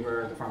exactly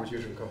where the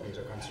pharmaceutical companies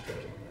are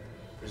concentrating,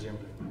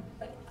 presumably?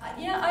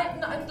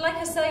 Yeah, like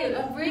I say,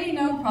 I've really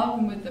no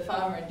problem with the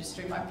pharma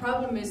industry. My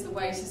problem is the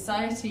way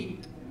society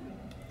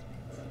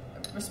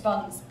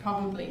responds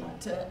probably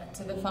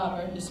to the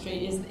pharma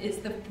industry.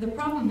 The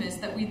problem is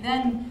that we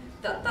then,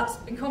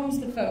 that becomes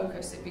the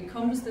focus, it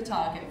becomes the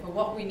target for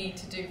what we need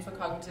to do for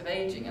cognitive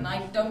aging, and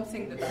I don't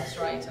think that that's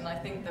right. And I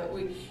think that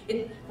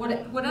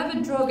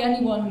whatever drug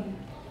anyone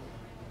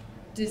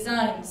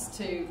designs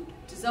to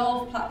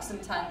dissolve plaques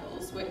and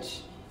tangles,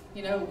 which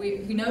we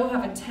know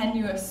have a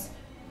tenuous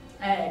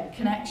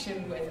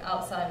connection with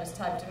Alzheimer's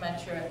type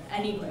dementia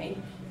anyway.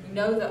 We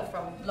know that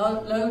from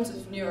loads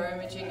of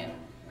neuroimaging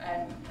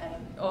and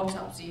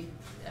autopsy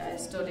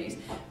studies.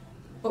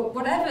 But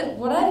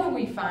whatever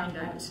we find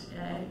out,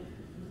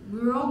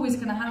 we're always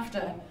going to have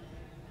to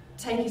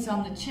take it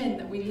on the chin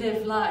that we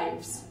live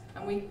lives,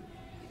 and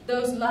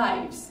those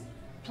lives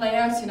play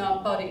out in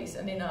our bodies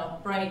and in our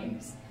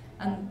brains.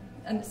 And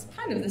it's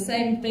kind of the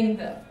same thing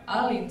that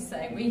Arlene's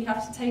saying. We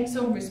have to take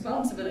some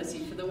responsibility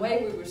for the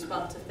way we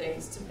respond to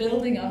things, to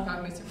building our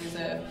cognitive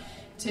reserve,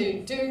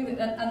 to doing,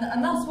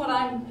 and that's what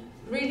I'm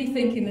really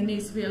thinking there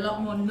needs to be a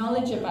lot more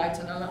knowledge about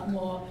and a lot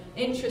more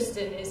interest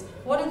in, is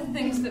what are the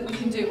things that we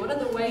can do, what are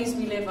the ways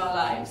we live our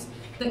lives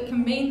that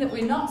can mean that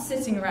we're not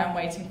sitting around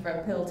waiting for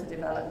a pill to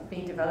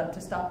be developed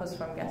to stop us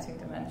from getting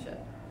dementia.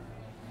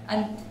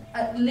 And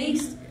at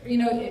least,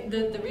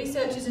 the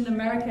researchers in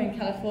America and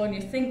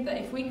California think that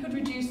if we could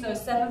reduce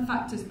those 7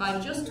 factors by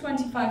just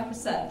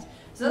 25%,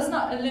 so that's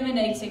not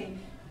eliminating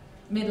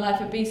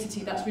midlife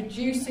obesity, that's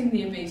reducing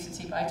the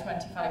obesity by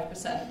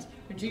 25%,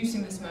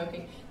 reducing the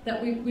smoking,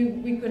 that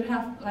we could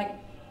have like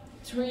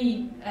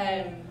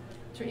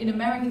in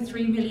America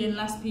 3 million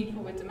less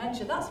people with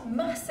dementia. That's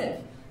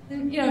massive.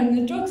 And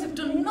the drugs have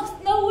done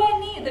nowhere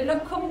near, they've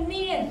not come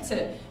near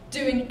to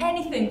doing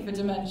anything for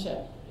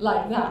dementia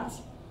like that.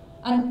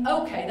 And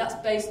okay, that's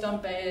based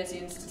on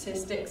Bayesian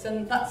statistics,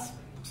 and that's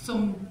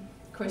some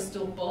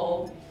crystal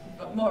ball,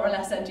 but more or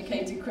less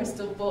educated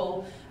crystal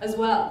ball as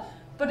well.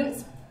 But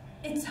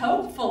it's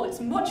hopeful, it's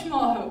much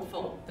more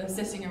hopeful than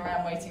sitting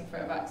around waiting for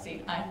a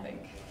vaccine, I think.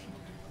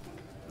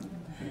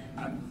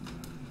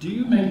 Do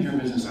you make your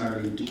business,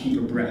 Arlene, to keep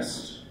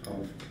abreast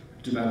of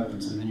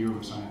developments in the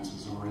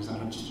neurosciences, or is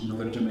that just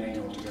another domain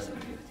altogether?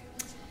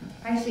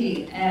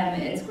 Actually,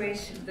 it's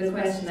great, the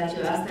question that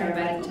you asked there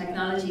about the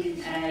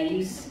technology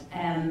use.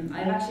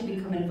 I've actually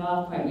become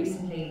involved quite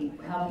recently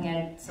helping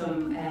out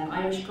some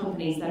Irish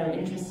companies that are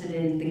interested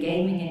in the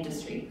gaming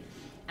industry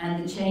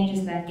and the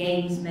changes that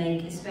games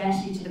make,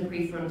 especially to the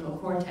prefrontal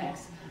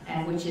cortex,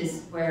 which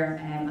is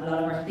where a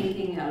lot of our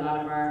thinking, a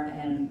lot of our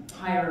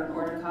higher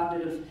order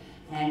cognitive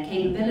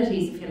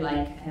capabilities, if you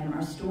like,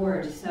 are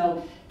stored.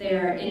 So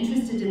they're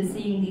interested in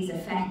seeing these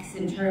effects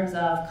in terms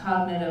of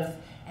cognitive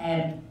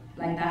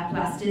like that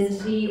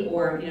plasticity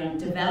or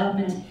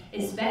development,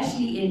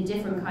 especially in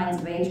different kinds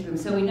of age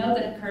groups. So we know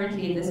that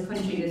currently in this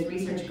country there's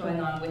research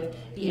going on with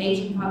the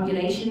aging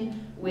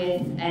population,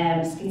 with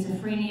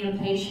schizophrenia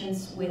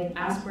patients, with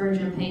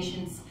Asperger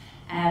patients,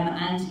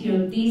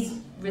 and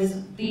these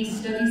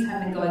studies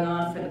have been going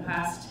on for the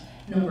past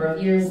number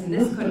of years in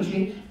this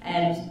country,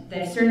 and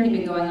they've certainly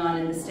been going on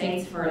in the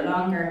States for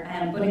longer.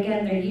 But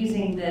again, they're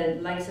using the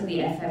likes of the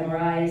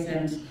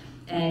fMRIs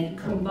and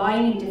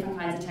combining different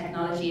kinds of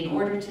technology in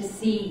order to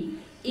see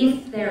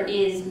if there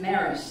is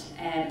merit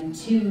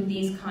to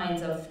these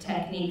kinds of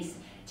techniques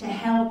to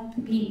help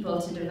people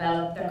to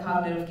develop their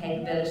cognitive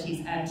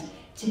capabilities and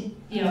to,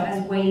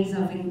 as ways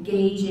of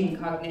engaging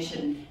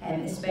cognition,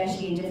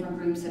 especially in different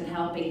groups, and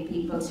helping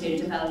people to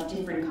develop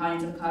different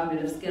kinds of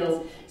cognitive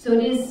skills. So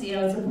it is,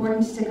 it's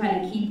important to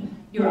kind of keep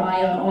your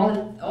eye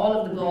on all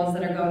of the balls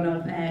that are going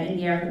up in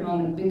the air at the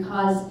moment,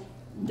 because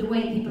the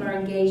way people are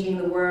engaging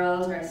the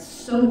world are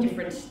so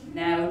different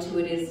now to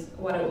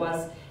what it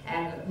was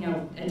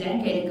a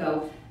decade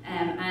ago.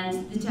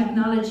 And the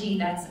technology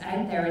that's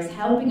out there is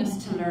helping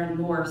us to learn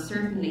more,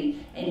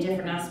 certainly, in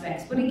different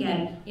aspects. But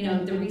again, you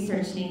know, the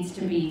research needs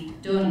to be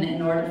done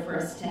in order for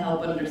us to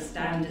help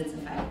understand its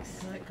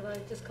effects. Can I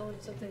just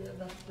comment something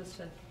about this?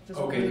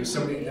 Okay, there's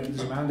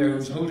a man there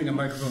who's holding a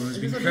microphone who's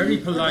been very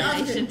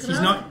polite. He's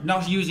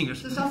not using it.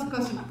 Just ask a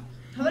question.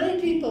 How many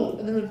people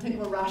in the room think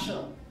we're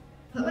rational?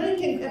 How many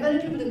people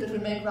think that we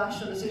make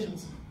rational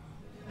decisions?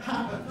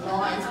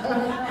 Lies.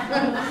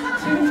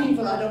 2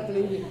 people, I don't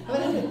believe you. How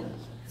many people?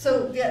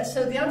 So the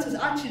answer is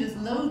actually there's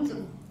loads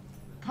of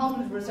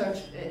cognitive research,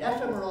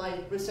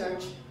 fMRI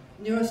research,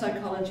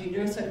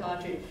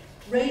 neuropsychology.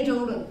 Ray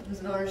Dolan, who's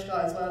an Irish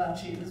guy as well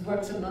actually, who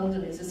works in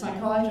London, he's a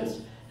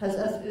psychiatrist,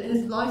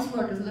 his life's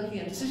work is looking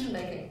at decision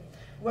making.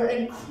 We're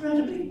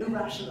incredibly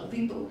irrational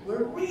people.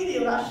 We're really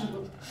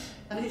irrational.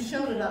 And he's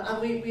shown it,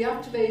 and we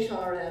activate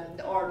our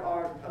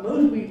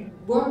emotion, we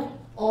work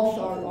off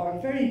our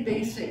very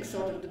basic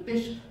sort of the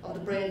bit of the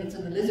brain that's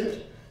in the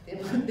lizard.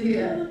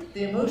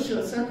 The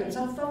emotional circuits,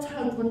 that's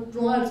what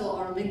drives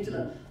our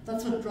amygdala.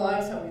 That's what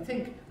drives how we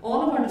think.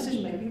 All of our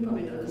decision making, you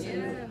probably know this,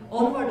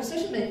 all of our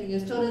decision making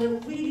is done in a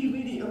really,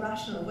 really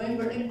irrational way.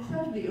 We're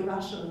incredibly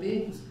irrational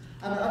beings.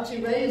 And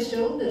actually Ray has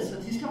shown this,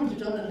 and he's coming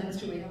to Dublin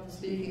next year. We have him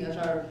speaking at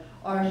our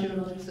Irish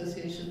Neurology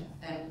Association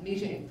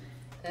meeting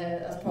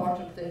as part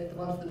of the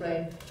One for the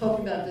Brain,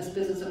 talking about this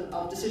business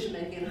of decision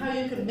making and how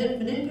you can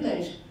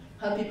manipulate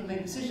how people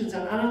make decisions.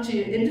 And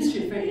actually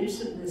industry is very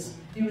interested in this.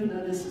 You would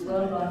know this as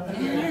well,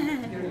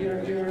 Brian.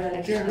 Your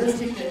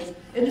journalistic days.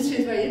 Industry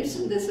is very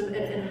interested in this,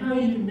 in how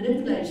you can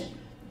manipulate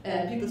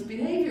people's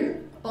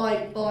behaviour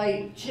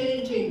by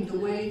changing the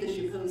way that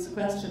you pose the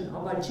question,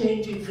 or by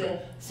changing the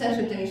set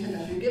of data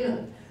that you're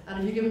given. And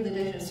if you're given the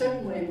data in a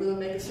certain way, we'll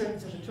make a certain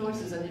set of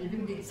choices. And if you're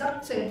given the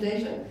exact same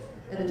data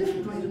in a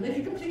different way, it'll make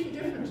a completely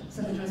different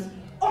set of choices.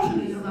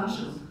 Utterly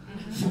irrational.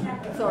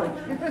 Sorry.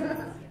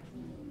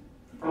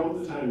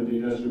 From the time of the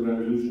Industrial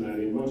Revolution, I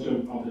mean, much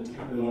of the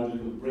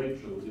technological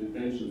breakthroughs,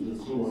 inventions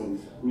and so on,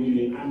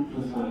 really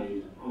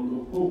amplified, on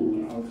the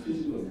whole, our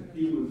physical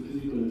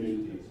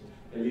abilities.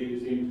 And it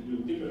is able to do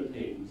bigger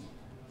things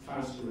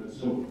faster and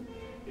so on.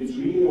 It's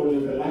really only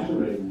at the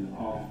latter end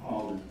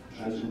of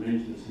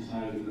transformation of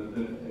society that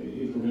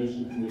the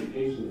information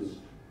communications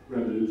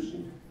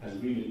revolution has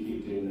really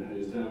kicked in and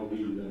is now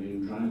really the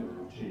main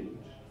driver of change.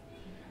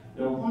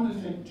 Now, what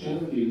effect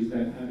generally is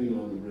that having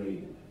on the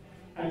brain?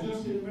 And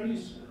just in a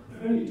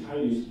very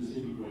tiny,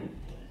 specific way.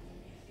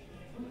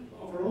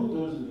 For all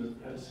those of us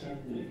at a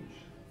certain age,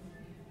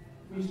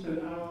 we spend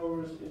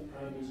hours in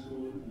primary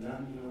school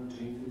learning our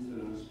things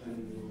that are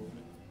spending over.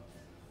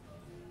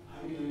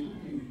 I mean, I don't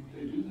think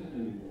they do that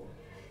anymore.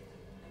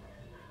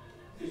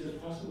 Is it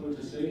possible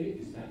to say,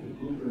 is that a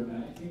good or a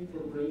bad thing for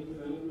brain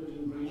development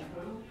and brain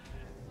power?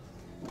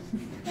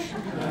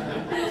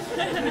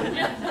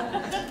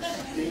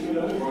 In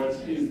other words,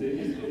 is the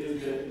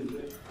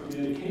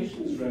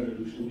communications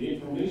revolution, the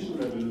information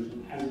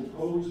revolution, as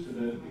opposed to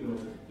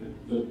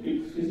the big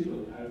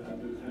physical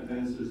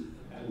advances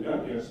at an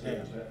earlier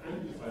stage that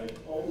amplify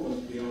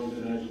almost beyond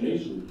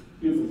imagination,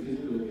 beautiful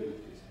physical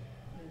abilities.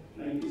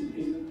 Like,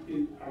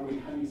 are we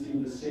having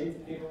seen the same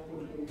thing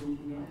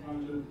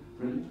on the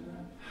brain?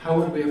 How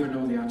would we ever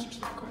know the answer to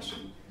that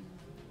question?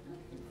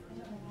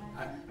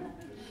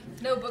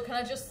 No, but can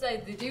I just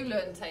say, they do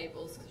learn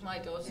tables, because my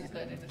daughter's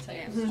learning the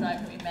tables, it's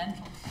driving me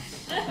mental.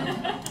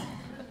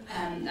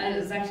 I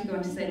was actually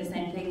going to say the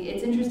same thing.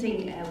 It's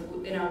interesting,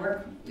 in our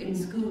work in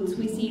schools,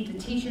 we see the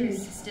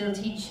teachers still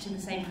teach to the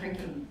same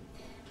curriculum,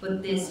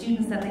 but the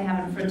students that they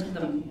have in front of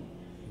them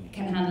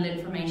can handle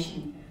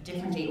information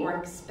differently or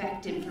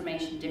expect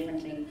information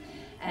differently.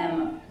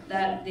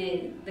 That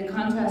the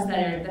contrast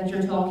that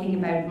you're talking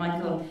about,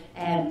 Michael,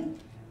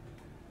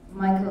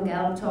 Michael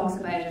Gelb talks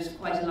about it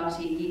quite a lot.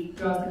 He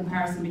draws the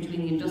comparison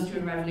between the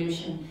Industrial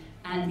Revolution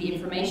and the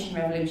Information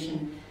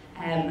Revolution.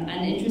 And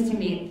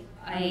interestingly,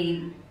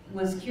 I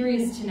was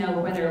curious to know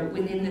whether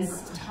within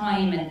this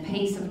time and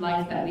pace of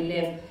life that we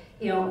live,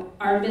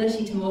 our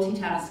ability to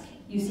multitask,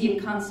 you see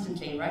it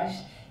constantly, right?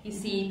 You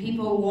see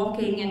people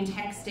walking and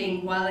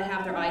texting while they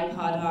have their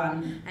iPod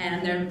on,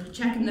 and they're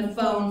checking the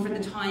phone for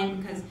the time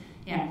because,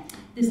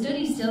 the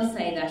studies still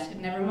say that,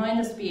 never mind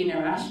us being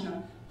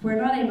irrational, we're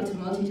not able to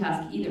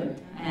multitask either.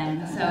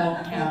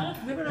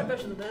 Women are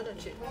better than men,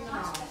 actually.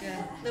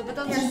 No, but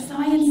there's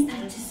science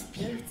that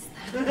disputes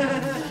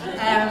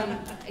that.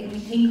 We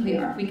think we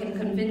are. We can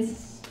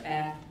convince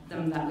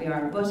them that we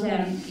are. But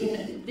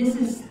this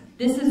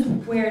is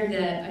where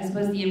I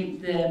suppose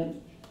the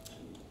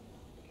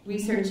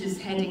research is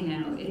heading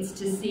now. It's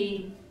to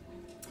see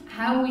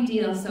how we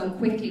deal so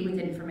quickly with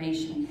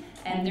information.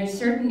 And there's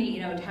certainly,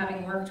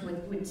 having worked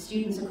with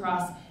students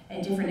across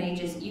different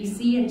ages, you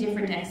see a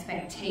different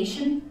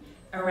expectation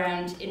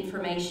around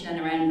information and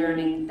around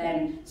learning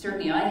than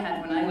certainly I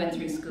had when I went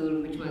through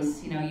school, which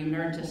was, you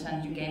learned it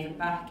and you gave it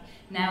back.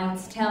 Now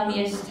it's tell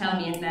me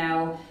it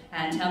now,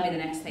 and tell me the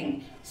next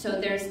thing. So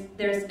there's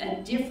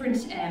a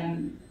different,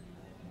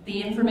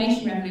 the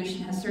information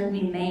revolution has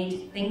certainly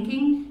made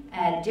thinking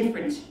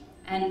different.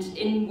 and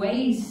in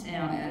ways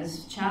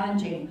as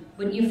challenging.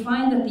 But you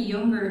find that the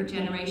younger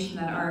generation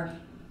that are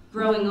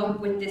growing up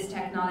with this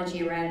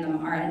technology around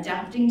them are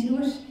adapting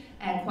to it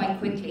quite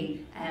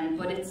quickly.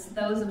 But it's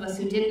those of us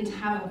who didn't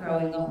have it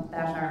growing up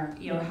that are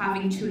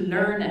having to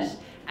learn it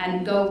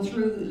and go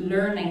through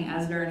learning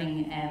as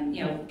learning,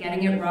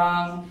 getting it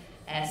wrong,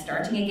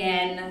 starting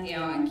again,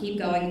 and keep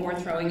going, or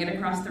throwing it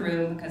across the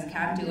room because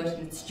can't do it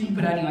and it's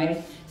stupid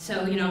anyway.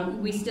 So,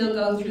 we still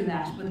go through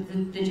that,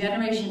 but the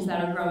generations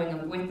that are growing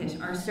up with it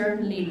are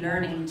certainly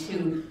learning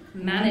to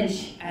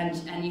manage,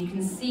 and you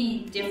can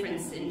see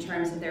difference in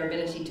terms of their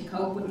ability to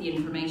cope with the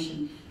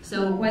information.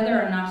 So whether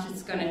or not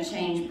it's going to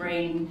change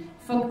brain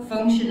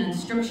function and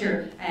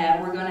structure,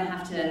 we're going to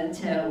have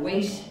to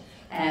wait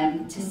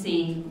to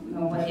see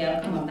what the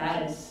outcome of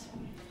that is.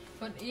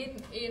 But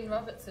Ian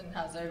Robertson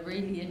has a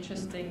really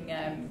interesting,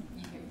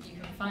 you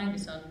can find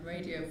it on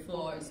Radio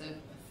 4 as a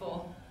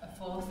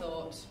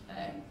forethought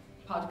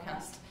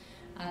podcast,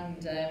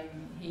 and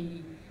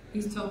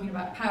he's talking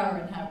about power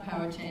and how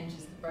power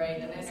changes the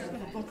brain. And it's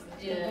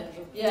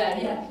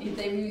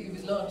he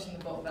was launching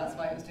the book, that's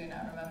why he was doing it,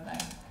 I remember now.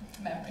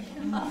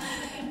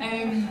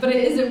 Memory. But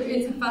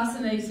it's a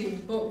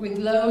fascinating book with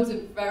loads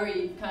of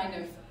very kind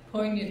of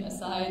poignant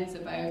asides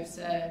about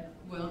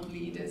world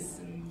leaders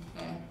and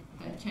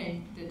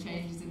the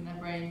changes in their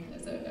brain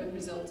as a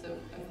result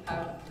of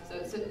power. So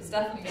it's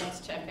definitely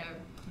worth to check out.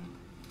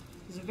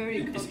 There's a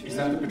very is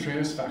that the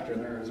Petraeus factor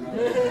there as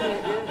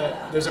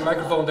well? There's a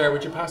microphone there.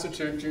 Would you pass it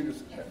to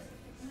Judith?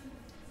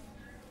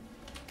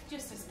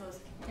 Just, I suppose.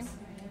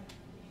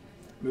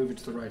 Move it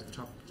to the right, the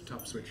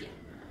top switch.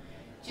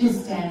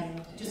 Just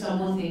on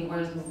one thing, where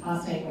it was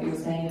fascinating what you were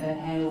saying about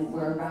how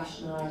we're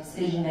rational in our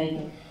decision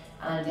making,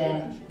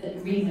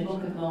 and reading the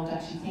book at the moment,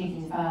 actually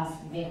Thinking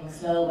Fast and Thinking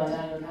Slow by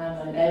Daniel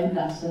Kahneman about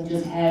that, and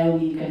just how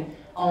you can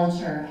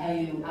alter how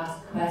you ask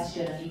a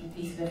question and even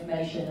piece of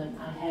information, and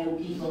how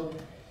people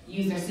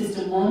use their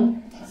system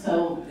one.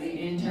 So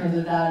in terms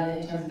of that,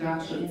 and in terms of their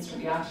actual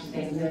instant reaction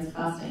things, it's a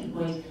fascinating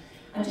point.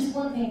 And just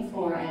one thing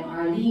for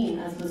Arlene,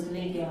 as opposed to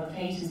linking on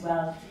Kate as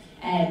well.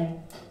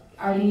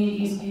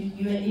 Arlene,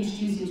 you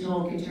introduced your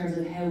talk in terms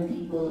of how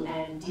people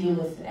deal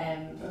with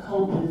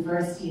cope with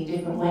adversity in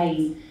different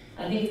ways.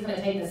 And I think it's going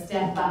to take a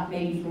step back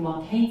maybe from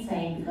what Kate's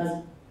saying,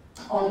 because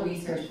all the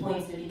research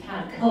points that if you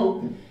can't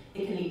cope,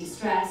 it can lead to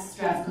stress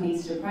can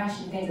lead to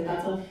depression, things like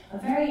that. So I'm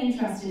very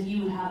interested if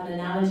you would have an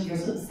analogy or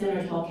something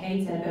similar to what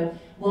Kate said about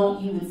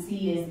what you would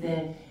see as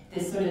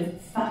the sort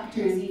of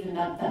factors even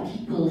that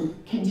people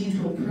can do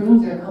to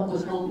improve their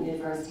coping with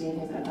adversity and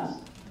things like that.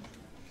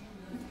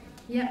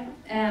 Yeah,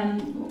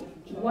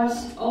 what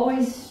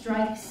always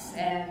strikes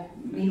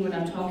me when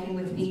I'm talking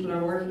with people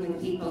or working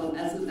with people,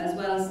 as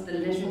well as the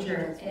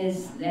literature,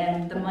 is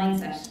the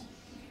mindset.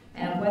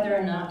 Whether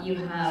or not you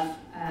have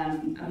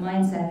a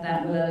mindset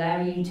that will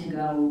allow you to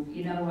go,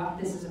 you know what,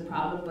 this is a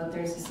problem, but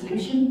there's a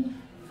solution,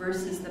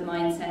 versus the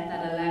mindset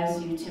that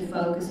allows you to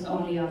focus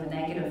only on the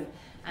negative.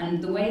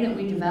 And the way that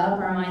we develop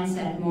our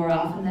mindset more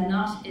often than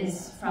not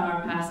is from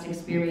our past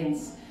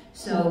experience.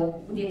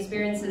 So the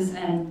experiences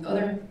and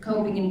other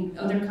coping in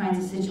other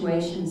kinds of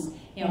situations,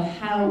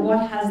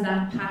 what has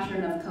that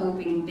pattern of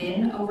coping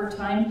been over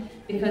time?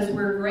 Because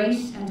we're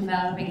great at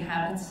developing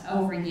habits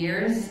over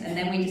years, and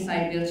then we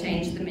decide we'll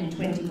change them in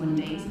 21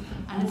 days,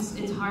 and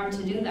it's hard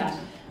to do that.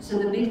 So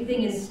the big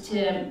thing is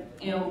to,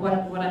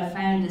 what I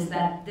found is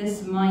that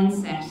this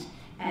mindset,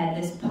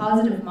 this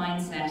positive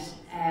mindset,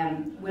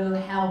 will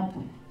help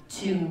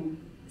to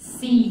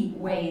see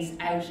ways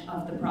out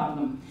of the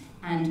problem.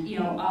 And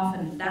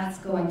often that's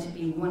going to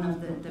be one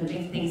of the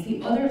big things.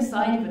 The other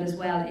side of it as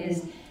well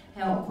is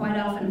quite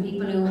often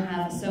people who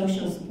have a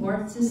social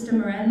support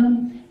system around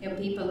them,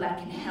 people that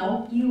can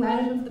help you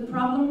out of the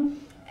problem,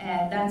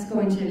 that's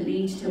going to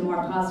lead to a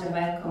more positive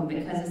outcome,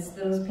 because it's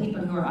those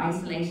people who are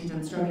isolated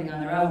and struggling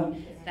on their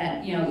own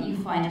that you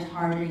find it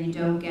harder. You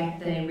don't get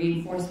the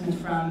reinforcement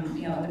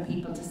from other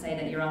people to say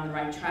that you're on the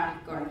right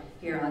track, or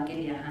here, I'll give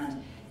you a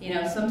hand.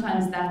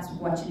 Sometimes that's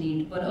what you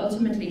need, but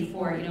ultimately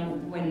for,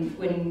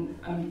 when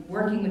I'm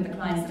working with the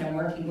clients that I'm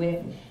working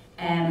with,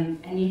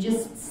 and you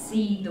just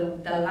see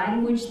the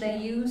language they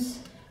use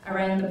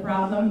around the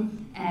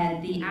problem,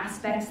 the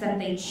aspects that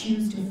they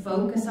choose to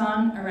focus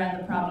on around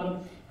the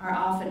problem are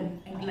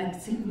often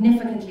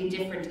significantly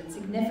different and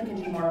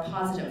significantly more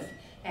positive.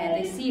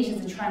 They see it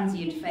as a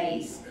transient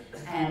phase,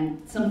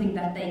 something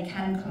that they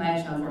can come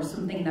out of, or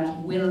something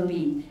that will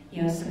be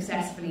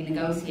successfully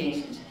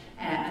negotiated.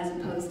 As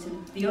opposed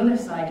to the other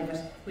side of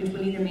it, which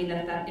will either mean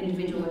that that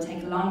individual will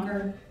take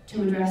longer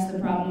to address the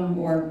problem,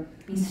 or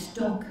be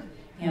stuck,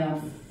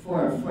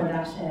 for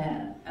that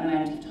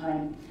amount of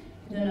time.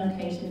 I don't know,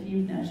 Kate, if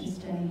you've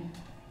noticed any.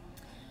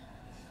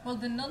 Well,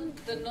 the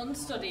nun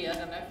study, I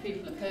don't know if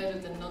people have heard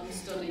of the nun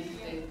study.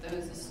 There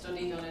was a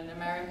study done in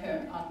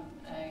America on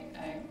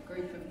a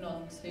group of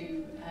nuns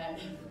who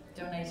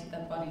donated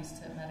their bodies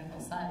to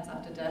medical science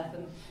after death.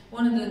 And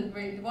one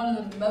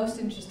of the most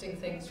interesting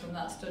things from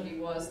that study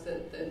was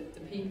that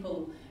the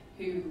people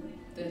who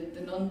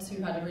the nuns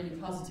who had a really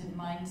positive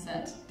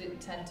mindset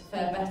did tend to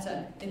fare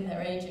better in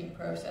their aging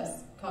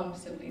process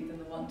cognitively than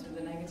the ones with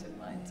a negative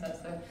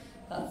mindset. So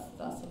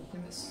that's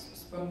something that's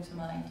sprung to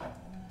mind.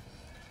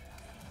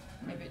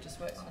 Maybe it just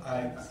works.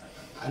 I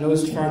know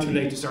it's far too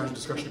late to start a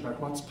discussion about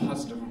what's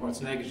positive and what's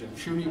negative.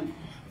 Surely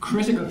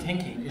critical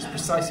thinking is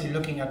precisely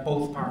looking at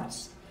both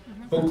parts,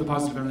 both the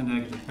positive and the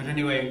negative. But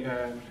anyway,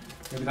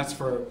 maybe that's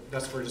for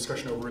a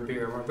discussion over a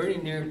beer. We're very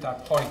near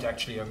that point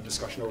actually of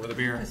discussion over the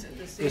beer.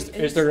 There's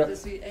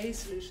the A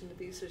solution, the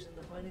B solution,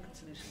 the Heineken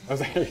solution. Oh,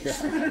 there you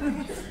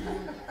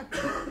go.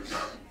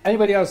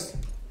 Anybody else?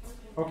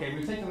 Okay,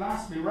 we'll take the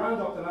last. We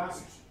round up the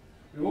last.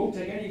 We won't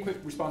take any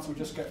quick response. We'll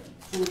just get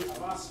through the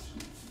last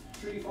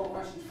 3, 4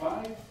 questions,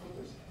 5.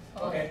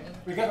 Okay,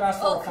 we get the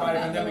last 4 or 5,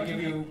 and then we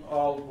give you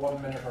all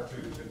 1 minute or 2.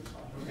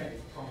 Okay.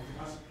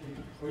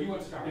 Well, you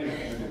want to start?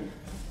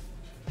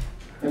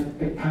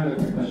 Kind of a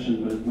quick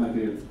question, but it might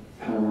be a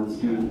kind of one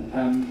student.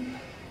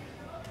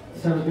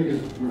 Several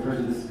speakers refer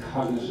to this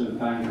cognitive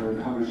bank or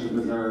cognitive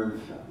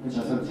reserve, which I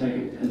sort of take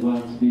it as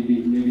well to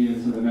be maybe a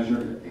sort of measure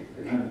of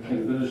kind of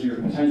capability or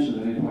potential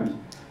at any point.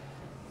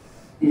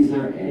 Is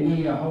there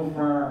any, how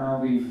far are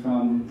we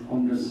from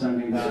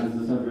understanding that as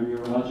a sort of a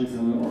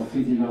neurological or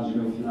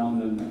physiological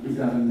phenomenon? Is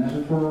that a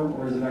metaphor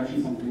or is it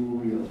actually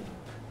something real?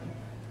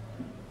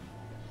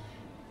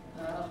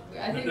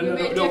 I think we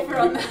may differ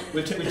on that.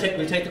 We'll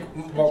take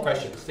more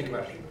questions. Think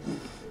about it.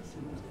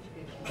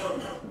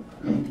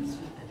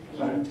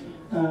 Sorry.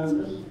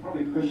 This is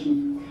probably a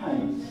question for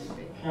Kate,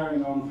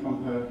 carrying on from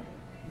her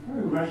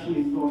very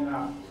rationally thought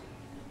out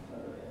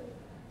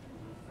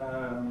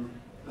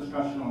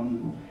discussion on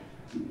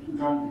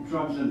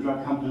drugs and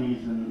drug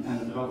companies and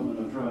the development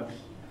of drugs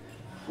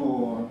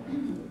for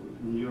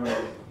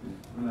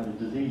neuro-related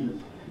diseases.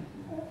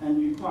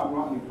 And you quite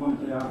rightly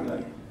pointed out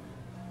that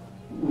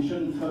we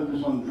shouldn't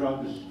focus on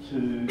drugs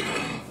to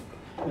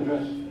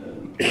address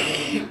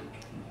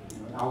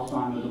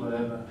Alzheimer's or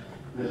whatever,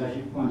 because as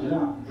you pointed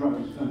out,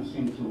 drugs don't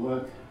seem to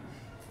work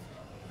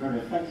very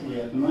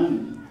effectively at the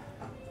moment.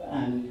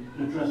 And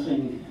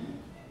addressing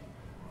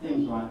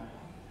things like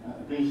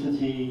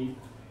obesity,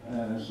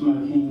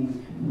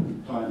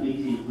 smoking,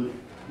 diabetes would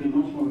be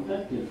much more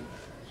effective.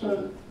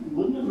 So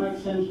wouldn't it make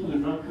sense for the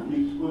drug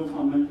companies to work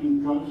on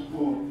making drugs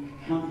for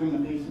countering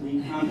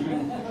obesity,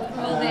 countering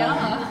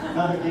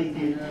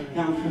diabetes,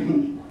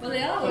 countering... Well,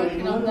 they are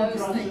working on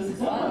those things as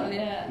well,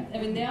 yeah. I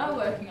mean, they are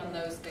working on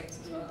those things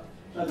as well.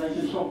 So they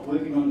should stop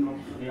working on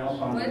drugs for the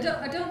Alzheimer's. Well,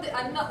 I don't think,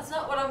 it's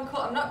not what I'm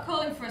calling. I'm not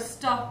calling for a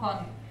stop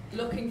on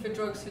looking for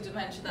drugs for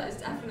dementia. That is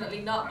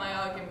definitely not my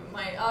argument.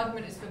 My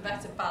argument is for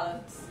better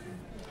balance.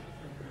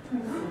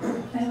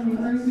 I'm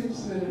very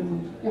interested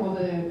in all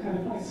the kind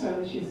of lifestyle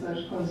issues that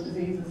cause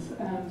diseases,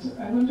 and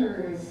I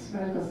wonder, is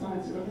medical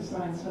science or other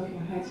science looking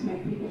at how to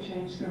make people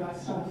change their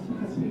lifestyles,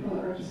 because people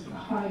are just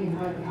highly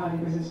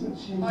resistant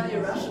to change. Highly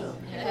irrational.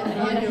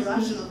 Highly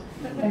irrational.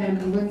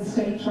 When the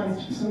state tries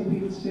to persuade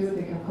people to do it,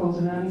 they get called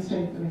a nanny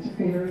state, they're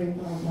interfering,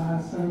 blah blah.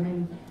 So I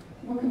mean,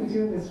 what can we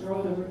do with this? We're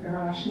all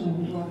irrational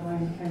and draw the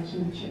line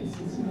attention to chase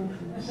this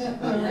movement. I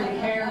don't really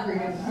care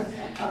really.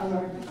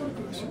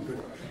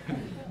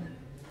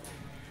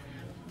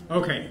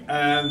 Okay,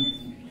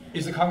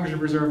 is the cognitive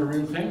reserve a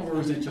real thing,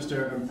 or is it just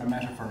a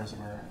metaphor, as it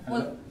were?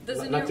 Well,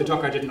 like the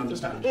talk I didn't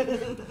understand.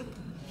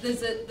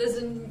 There's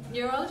a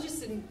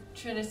neurologist in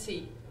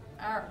Trinity,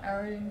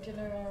 Aaron.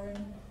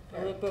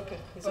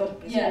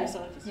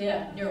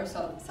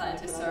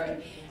 Neuroscientist,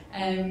 sorry.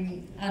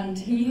 And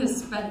he has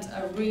spent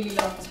a really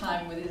long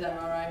time with his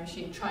MRI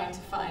machine trying to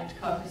find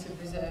cognitive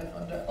reserve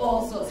under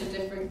all sorts of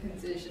different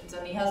conditions,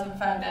 and he hasn't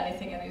found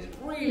anything, and he's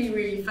really,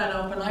 really fed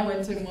up. And I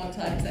went to him one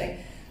time saying,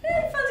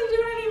 fancy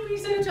doing any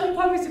research on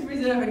cognitive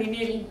reserve, and he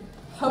nearly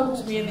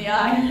poked me in the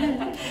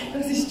eye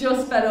because he's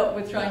just fed up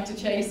with trying to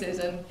chase it,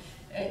 and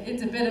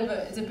it's a bit of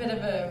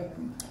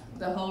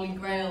the holy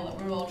grail that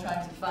we're all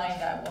trying to find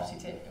out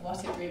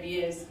what it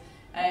really is.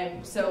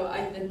 So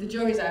the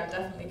jury's out.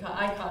 Definitely,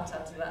 I can't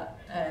answer that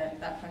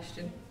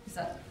question. Is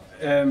that?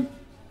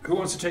 Who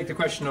wants to take the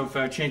question of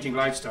changing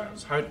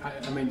lifestyles?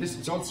 I mean, this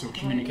is also a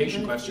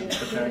communication question.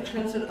 But,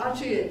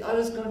 actually, I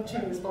was going to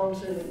respond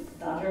to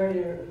that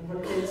earlier.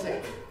 What Kate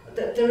said.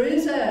 There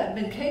is I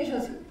mean, Kate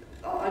has.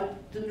 I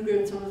didn't agree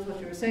with some of what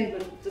you were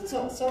saying, but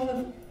some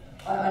of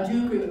I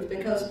do agree with,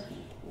 because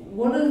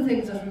one of the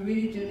things that we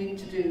really do need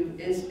to do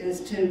is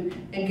to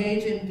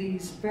engage in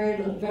these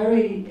very,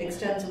 very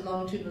extensive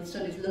longitudinal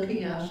studies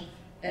looking at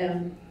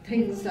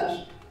things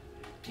that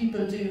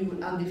people do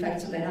and the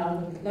effects that they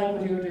have, like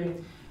what you're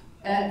doing.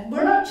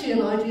 We're actually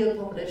an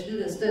ideal population to do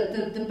this.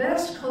 The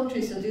best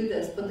countries that do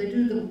this, but they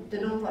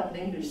don't write in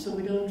English, so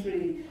we don't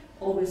really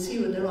always see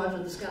what they're out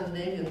of the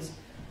Scandinavians.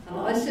 And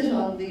I sit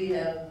on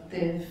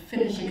the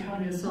Finnish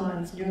Academy of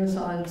Science,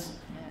 Neuroscience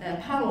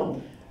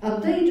panel,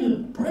 and they do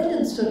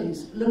brilliant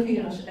studies looking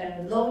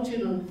at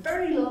longitudinal,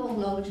 very long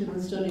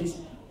longitudinal studies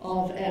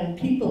of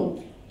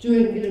people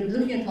doing,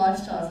 looking at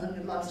lifestyles, looking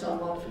at lifestyle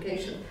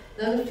modification.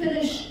 Now the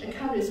Finnish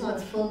Academy of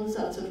Science funds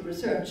that sort of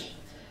research,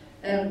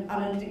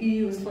 and the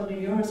EU is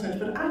funding your research,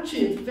 but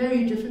actually it's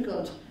very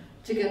difficult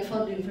to get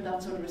funding for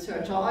that sort of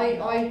research.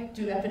 I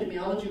do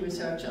epidemiology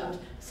research and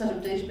set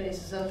up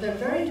databases, and they're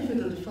very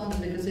difficult to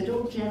fund because they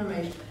don't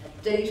generate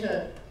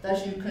data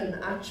that you can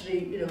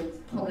actually,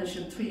 publish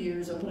in 3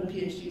 years or put a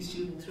PhD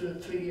student through in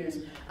 3 years.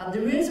 And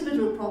there is a bit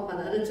of a problem,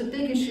 and it's a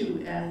big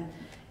issue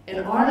in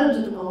Ireland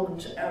at the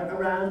moment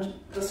around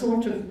the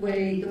sort of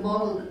way, the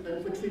model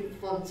in which we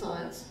fund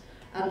science.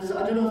 And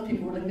I don't know if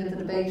people were looking at the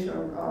debate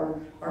or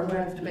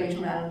aware of the debate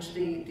around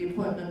the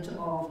appointment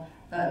of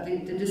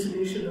the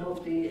dissolution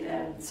of the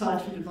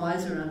scientific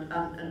advisor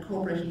and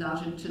incorporating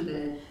that into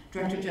the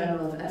Director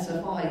General of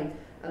SFI.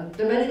 And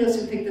there are many of us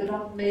who think that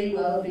that may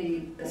well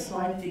be a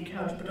slightly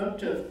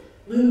counterproductive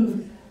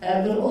move,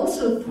 but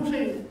also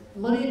putting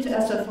money into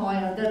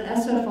SFI, and then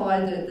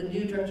SFI, the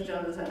new Director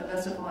General of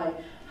SFI,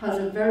 has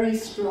a very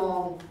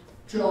strong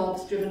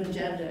jobs-driven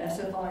agenda.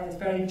 SFI is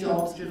very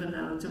jobs-driven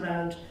now. It's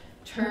around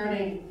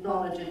turning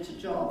knowledge into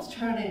jobs,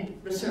 turning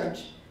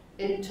research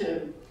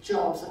into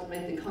jobs that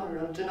make the economy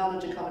run, the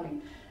knowledge economy.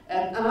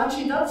 And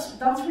actually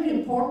that's really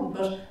important,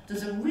 but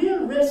there's a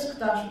real risk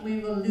that we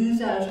will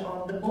lose out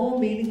on the more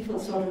meaningful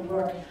sort of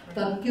work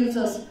that gives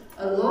us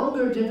a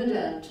longer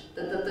dividend.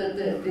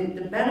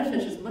 The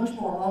benefit is much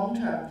more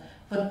long-term,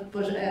 but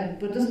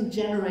doesn't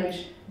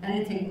generate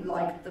anything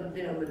like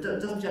it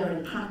doesn't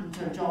generate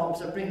patents or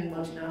jobs or bring in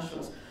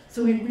multinationals.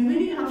 So we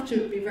really have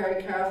to be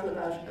very careful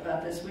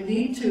about this. We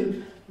need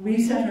to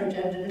reset our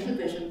agenda a little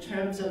bit in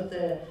terms of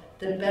the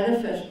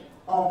benefit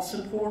of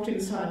supporting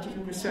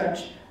scientific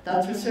research.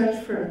 That's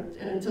research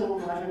in its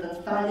own right,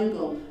 that's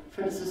valuable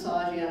for the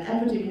society, and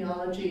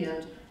epidemiology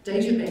and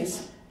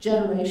database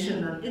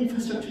generation and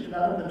infrastructure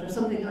development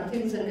are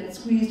things that get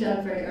squeezed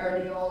out very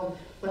early on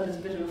when there's a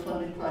bit of a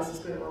funding crisis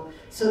going on.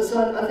 So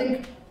I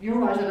think you're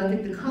right, and I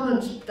think the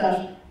comment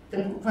that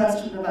the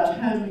question about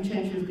how do we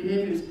change people's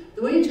behaviours,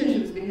 the way you change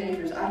people's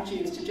behaviours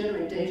actually is to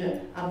generate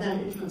data and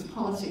then influence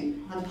policy,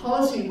 and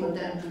policy would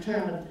then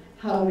determine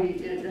how we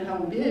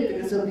behave,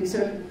 because there'll be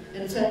certain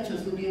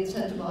incentives, will be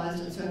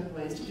incentivised in certain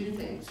ways to do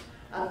things,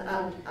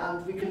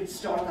 and we can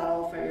start that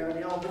off very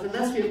early on. But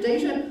unless we have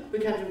data, we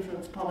can't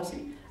influence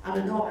policy.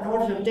 And in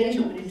order to have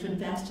data, we need to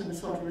invest in the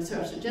sort of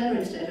research that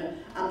generates data,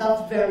 and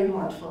that's very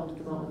hard to fund at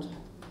the moment.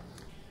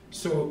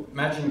 So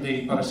imagine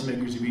the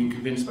policymakers are being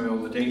convinced by all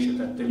the data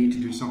that they need to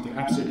do something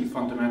absolutely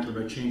fundamental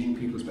about changing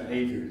people's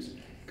behaviours.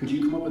 Could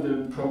you come up with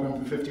a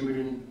programme for €50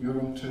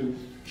 million to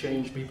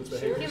change people's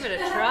behaviours? Give it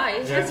a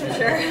try, that's for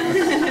sure.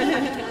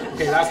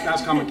 Okay,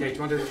 last comment, Kate. Do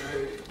you want to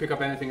pick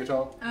up anything at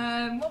all?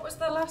 What was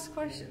the last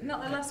question?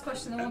 Not the last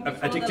question, the one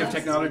before. Addictive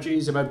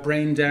technologies, about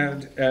brain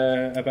dead,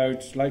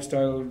 about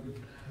lifestyle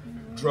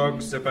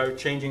drugs, about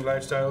changing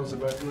lifestyles,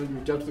 about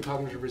we've dealt with the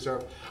cognitive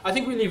reserve. I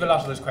think we leave a lot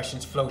of those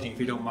questions floating, if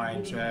you don't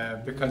mind,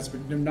 because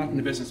we're not in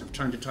the business of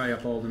trying to tie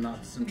up all the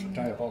knots and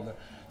tie up all the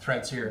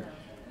threads here.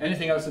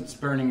 Anything else that's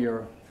burning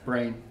your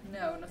brain?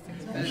 No,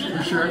 nothing's burning.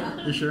 You sure?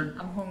 You sure?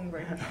 I'm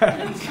hungry.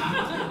 It's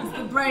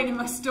the brain in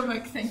my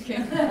stomach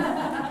thinking.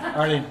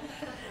 Arlene?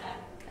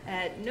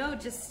 No,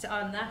 just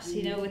on that,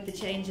 with the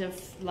change of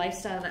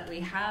lifestyle that we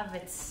have,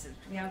 it's,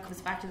 it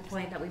comes back to the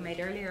point that we made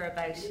earlier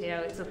about,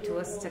 it's up to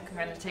us to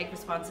kind of take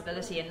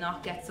responsibility and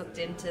not get sucked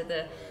into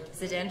the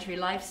sedentary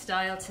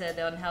lifestyle, to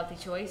the unhealthy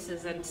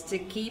choices, and to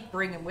keep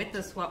bringing with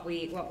us what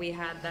we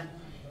had that,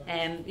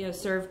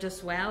 served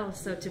us well.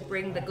 So to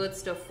bring the good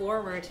stuff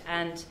forward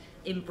and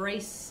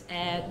embrace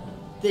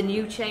the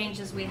new change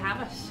as we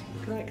have it.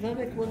 Can I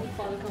make one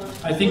final comment?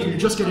 I think you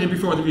just get in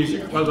before the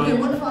music. Well done. Okay,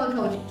 one final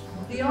comment.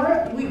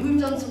 We've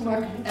done some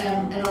work in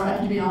our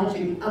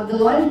epidemiology, and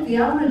the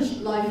average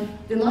life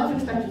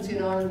expectancy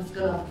in Ireland has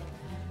gone up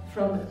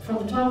from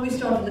the time we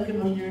started looking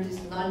at motor neurons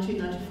in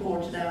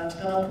 1994 to now. It's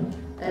gone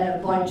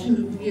up by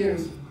 2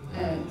 years.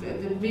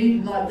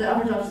 The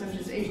average life expectancy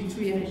is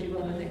 83 and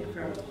 81, I think,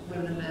 for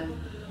women and men.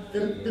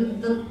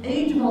 The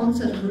age of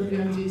onset of motor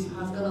neuron disease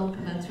has gone up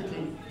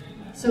commensurately.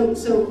 So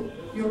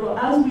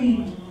as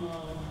we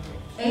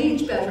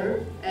age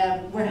better,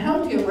 we're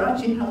healthier, we're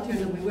actually healthier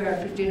than we were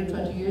 15 or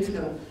 20 years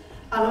ago.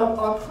 And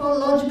our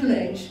chronological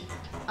age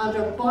and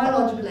our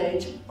biological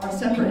age are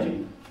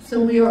separating.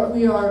 So we are,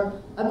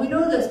 and we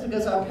know this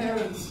because our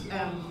parents,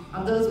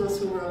 and those of us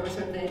who are over a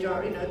certain age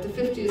are, the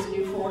 50 is the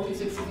new 40,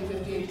 60 is the new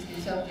 50, 80 is the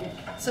new 70.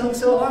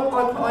 So our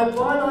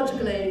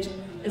biological age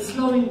is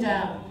slowing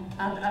down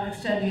and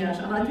extending out,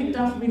 and I think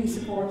that really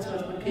supports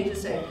what Kate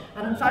is saying.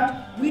 And in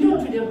fact, we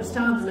don't really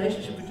understand the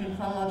relationship between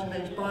chronological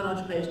age,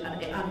 biological age,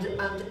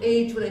 and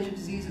age-related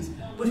diseases.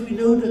 But we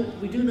do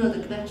know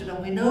the connection,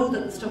 and we know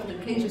that the stuff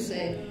that Kate is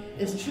saying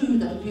is true.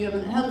 That if you have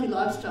a healthy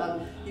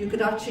lifestyle, you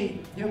could actually,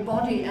 your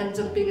body ends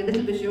up being a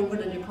little bit younger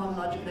than your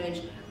chronological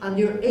age, and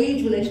your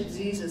age-related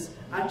diseases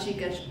actually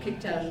get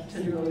kicked out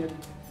until you're older.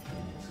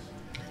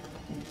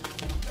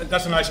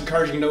 That's a nice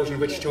encouraging note on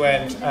which to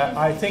end.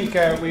 I think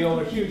we owe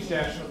a huge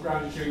debt of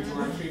gratitude to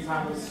our three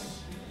panelists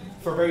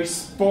for very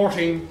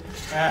sporting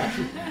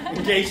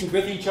engagement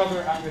with each other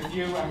and with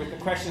you and with the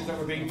questions that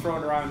were being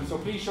thrown around. So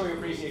please show your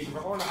appreciation for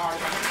Orla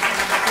Hardiman.